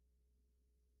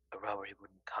 a robbery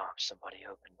wouldn't carve somebody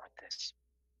open like this.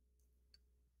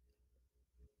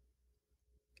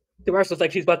 Damaris looks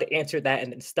like she's about to answer that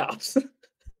and then stops.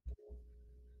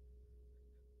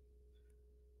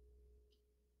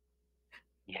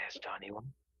 Yes, Donnie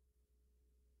one.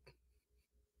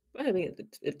 I mean,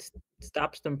 it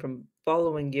stops them from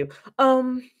following you.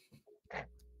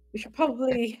 We should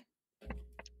probably.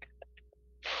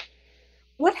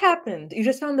 What happened? You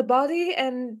just found the body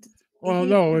and. Well,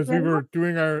 no, as we were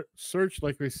doing our search,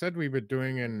 like we said we were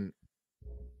doing, and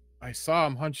I saw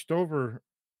him hunched over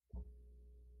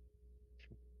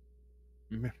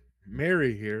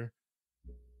Mary here.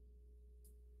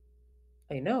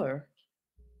 I know her.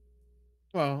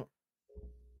 Well,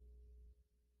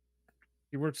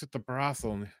 he works at the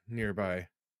brothel nearby.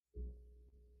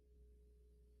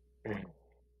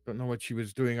 Don't know what she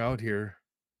was doing out here.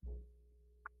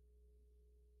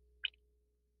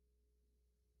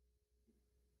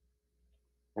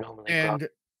 Normally, And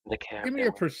the care give me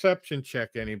a perception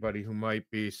check, anybody who might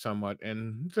be somewhat,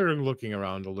 and they're looking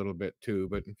around a little bit too,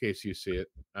 but in case you see it,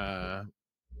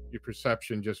 your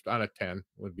perception just on a 10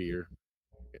 would be your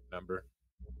hit number.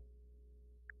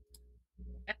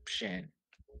 Perception.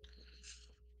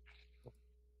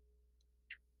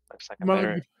 Looks like I'm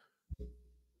better.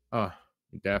 Oh,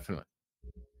 definitely.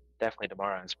 Definitely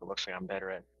demoralized, but looks like I'm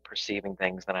better at perceiving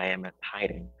things than I am at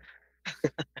hiding.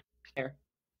 There.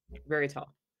 Very tall.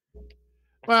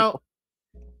 Well,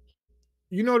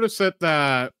 you notice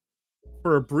that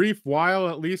for a brief while,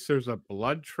 at least, there's a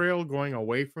blood trail going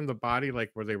away from the body,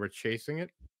 like where they were chasing it.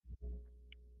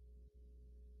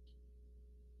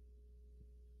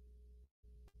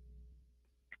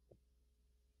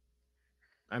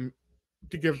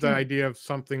 To give the idea of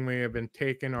something may have been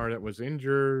taken or that was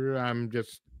injured.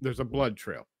 There's a blood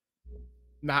trail,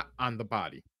 not on the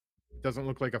body. It doesn't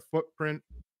look like a footprint,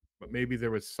 but maybe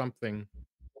there was something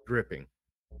dripping.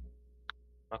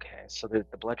 Okay, so the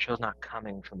blood trail's not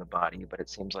coming from the body, but it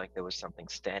seems like there was something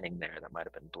standing there that might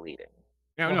have been bleeding.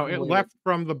 No, it left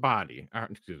from the body.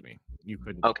 Excuse me. You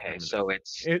couldn't. Okay, so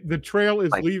the trail is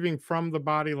like, leaving from the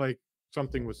body, like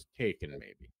something was taken,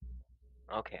 maybe.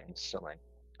 Okay, so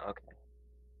okay.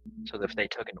 So if they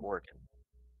took an organ.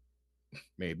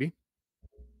 Maybe.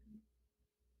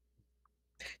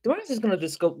 Doris is going to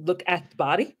just go look at the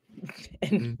body.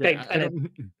 And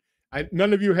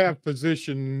none of you have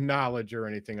physician knowledge or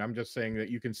anything. I'm just saying that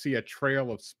you can see a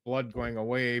trail of blood going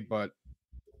away, but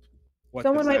what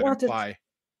someone does might that want imply?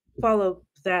 To follow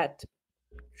that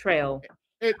trail.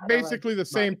 It's basically the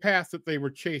same path that they were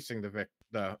chasing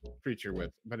the creature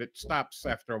with, but it stops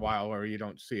after a while where you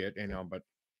don't see it, but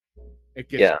it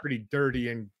gets pretty dirty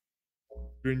and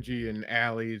dingy in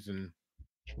alleys. And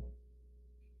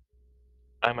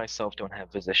I myself don't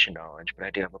have physician knowledge, but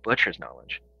I do have a butcher's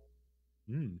knowledge.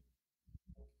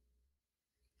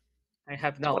 I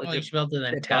have knowledge. Well, you should be able to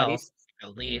then tell, bodies.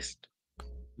 At least.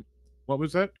 What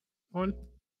was that one?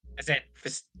 I said,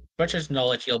 butcher's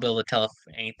knowledge, you'll be able to tell if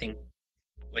anything,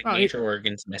 like major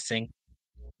organs missing.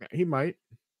 He might.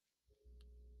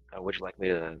 Would you like me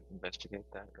to investigate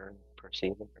that or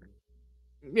perceive it? Or...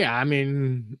 Yeah, I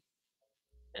mean...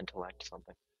 Intellect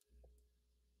something.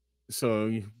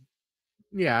 So,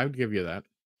 yeah, I would give you that.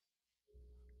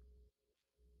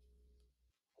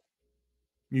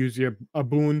 Use a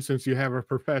boon since you have a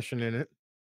profession in it.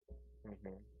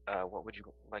 Mm-hmm. What would you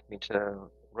like me to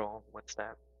roll? What's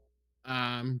that?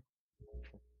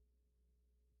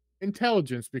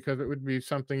 Intelligence, because it would be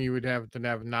something you would have to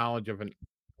have knowledge of,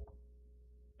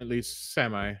 at least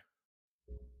semi.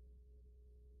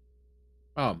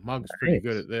 Oh, Mug's pretty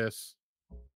good at this.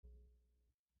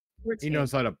 He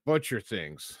knows how to butcher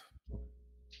things.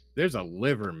 There's a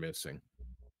liver missing.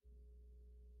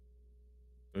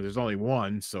 There's only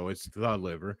one, so it's the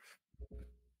liver.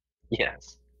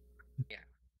 Yes. Yeah.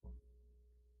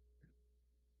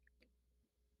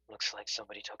 Looks like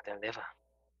somebody took their liver.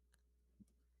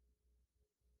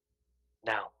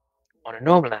 Now, on a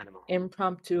normal animal.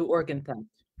 Impromptu organ theft.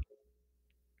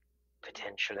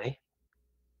 Potentially.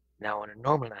 Now, on a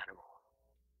normal animal,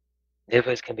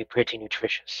 livers can be pretty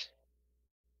nutritious.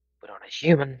 But on a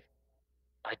human,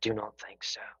 I do not think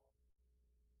so.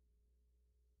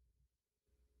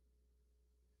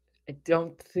 I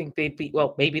don't think they'd be,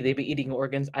 well, maybe they'd be eating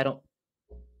organs. I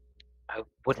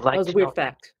would like to. That was a weird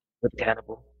fact. With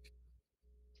cannibal.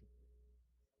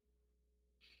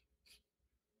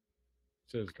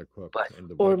 Says the cook.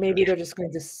 Or maybe they're just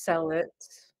going to sell it.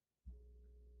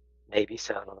 Maybe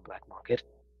sell it on the black market.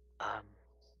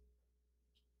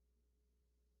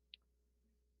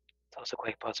 It's also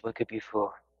quite possible it could be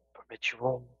for a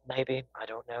ritual, maybe. I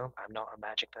don't know. I'm not a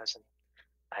magic person.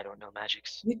 I don't know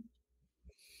magics.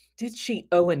 Did she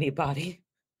owe anybody?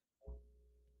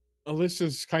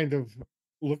 Alyssa's kind of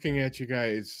looking at you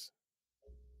guys.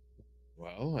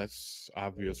 Well, that's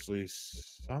obviously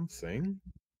something.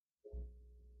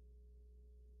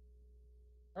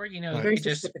 Or, you could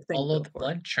just follow the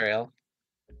blood trail.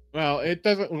 Well, it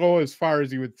doesn't go as far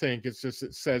as you would think. It's just,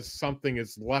 it says something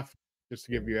is left just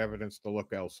to give you evidence to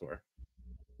look elsewhere.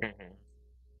 Mm-hmm.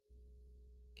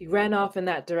 He ran off in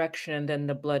that direction, and then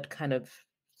the blood kind of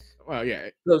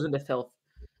goes into filth.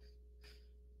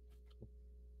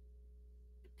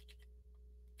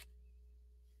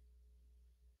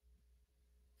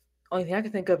 Only thing I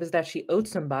can think of is that she owed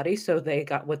somebody, so they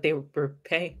got what they were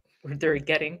paying, or they're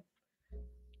getting.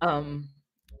 Or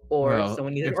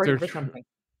someone needed organ for something.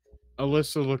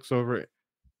 Alyssa looks over it.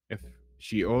 If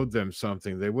she owed them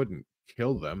something, they wouldn't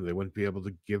kill them, they wouldn't be able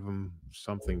to give them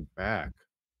something back.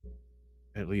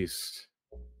 At least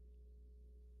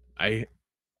I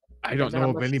don't know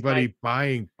of anybody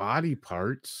buying body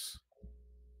parts.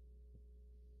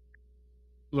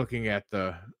 Looking at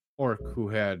the orc who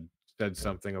had said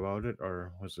something about it,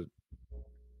 or was it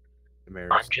the mayor?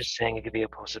 I'm just saying it could be a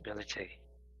possibility.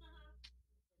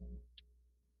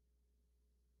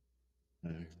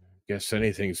 I guess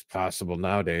anything's possible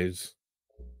nowadays.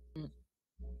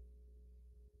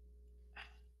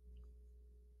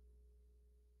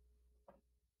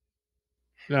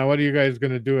 Now, what are you guys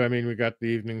going to do? I mean, we got the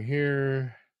evening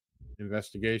here,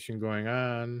 investigation going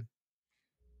on.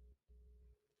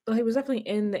 Well, he was definitely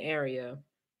in the area.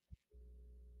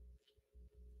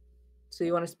 So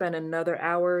you want to spend another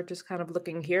hour just kind of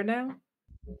looking here now?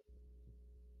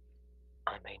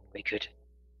 I mean, we could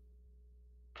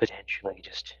potentially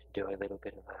just do a little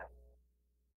bit of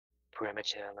a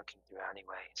perimeter looking through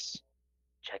alleyways,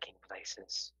 checking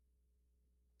places,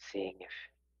 seeing if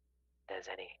there's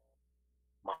any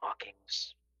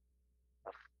markings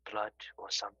of blood or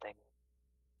something,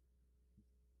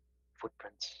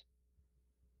 footprints.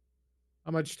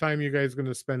 How much time are you guys going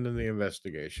to spend in the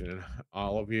investigation?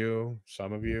 All of you?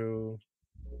 Some of you?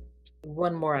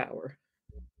 1 more hour.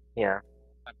 Yeah.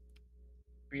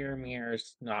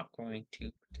 Biramir's not going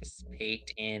to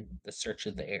participate in the search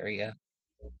of the area.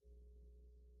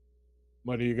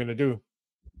 What are you going to do?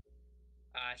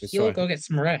 He'll go get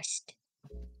some rest.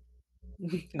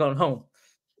 Going home.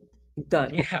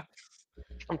 Done. Yeah.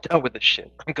 I'm done with this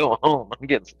shit. I'm going home. I'm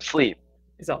getting some sleep.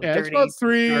 It's all Yeah, dirty. it's about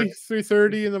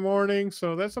 3:30 in the morning,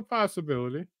 so that's a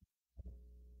possibility.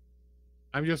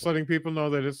 I'm just letting people know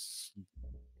that it's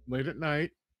late at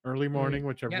night, early morning,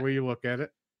 whichever way you look at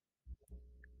it.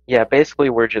 Yeah, basically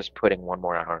we're just putting 1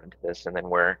 more hour into this, and then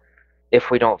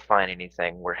if we don't find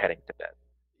anything, we're heading to bed.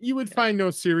 You would find no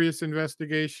serious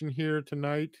investigation here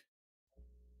tonight.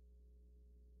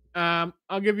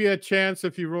 I'll give you a chance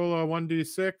if you roll a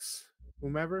 1d6,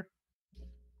 whomever.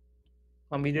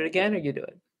 Want me to do it again, or you do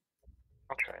it?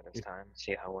 I'll try this time.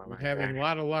 See how well I'm having a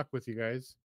lot of luck with you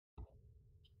guys.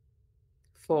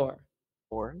 4.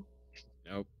 4?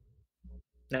 Nope.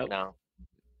 Nope. No.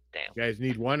 Damn. You guys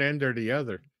need one end or the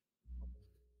other.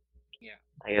 Yeah.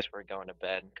 I guess we're going to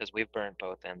bed because we've burned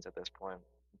both ends at this point.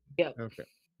 Yep. Okay.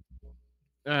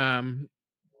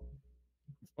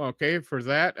 Okay, for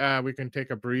that, we can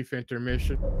take a brief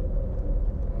intermission.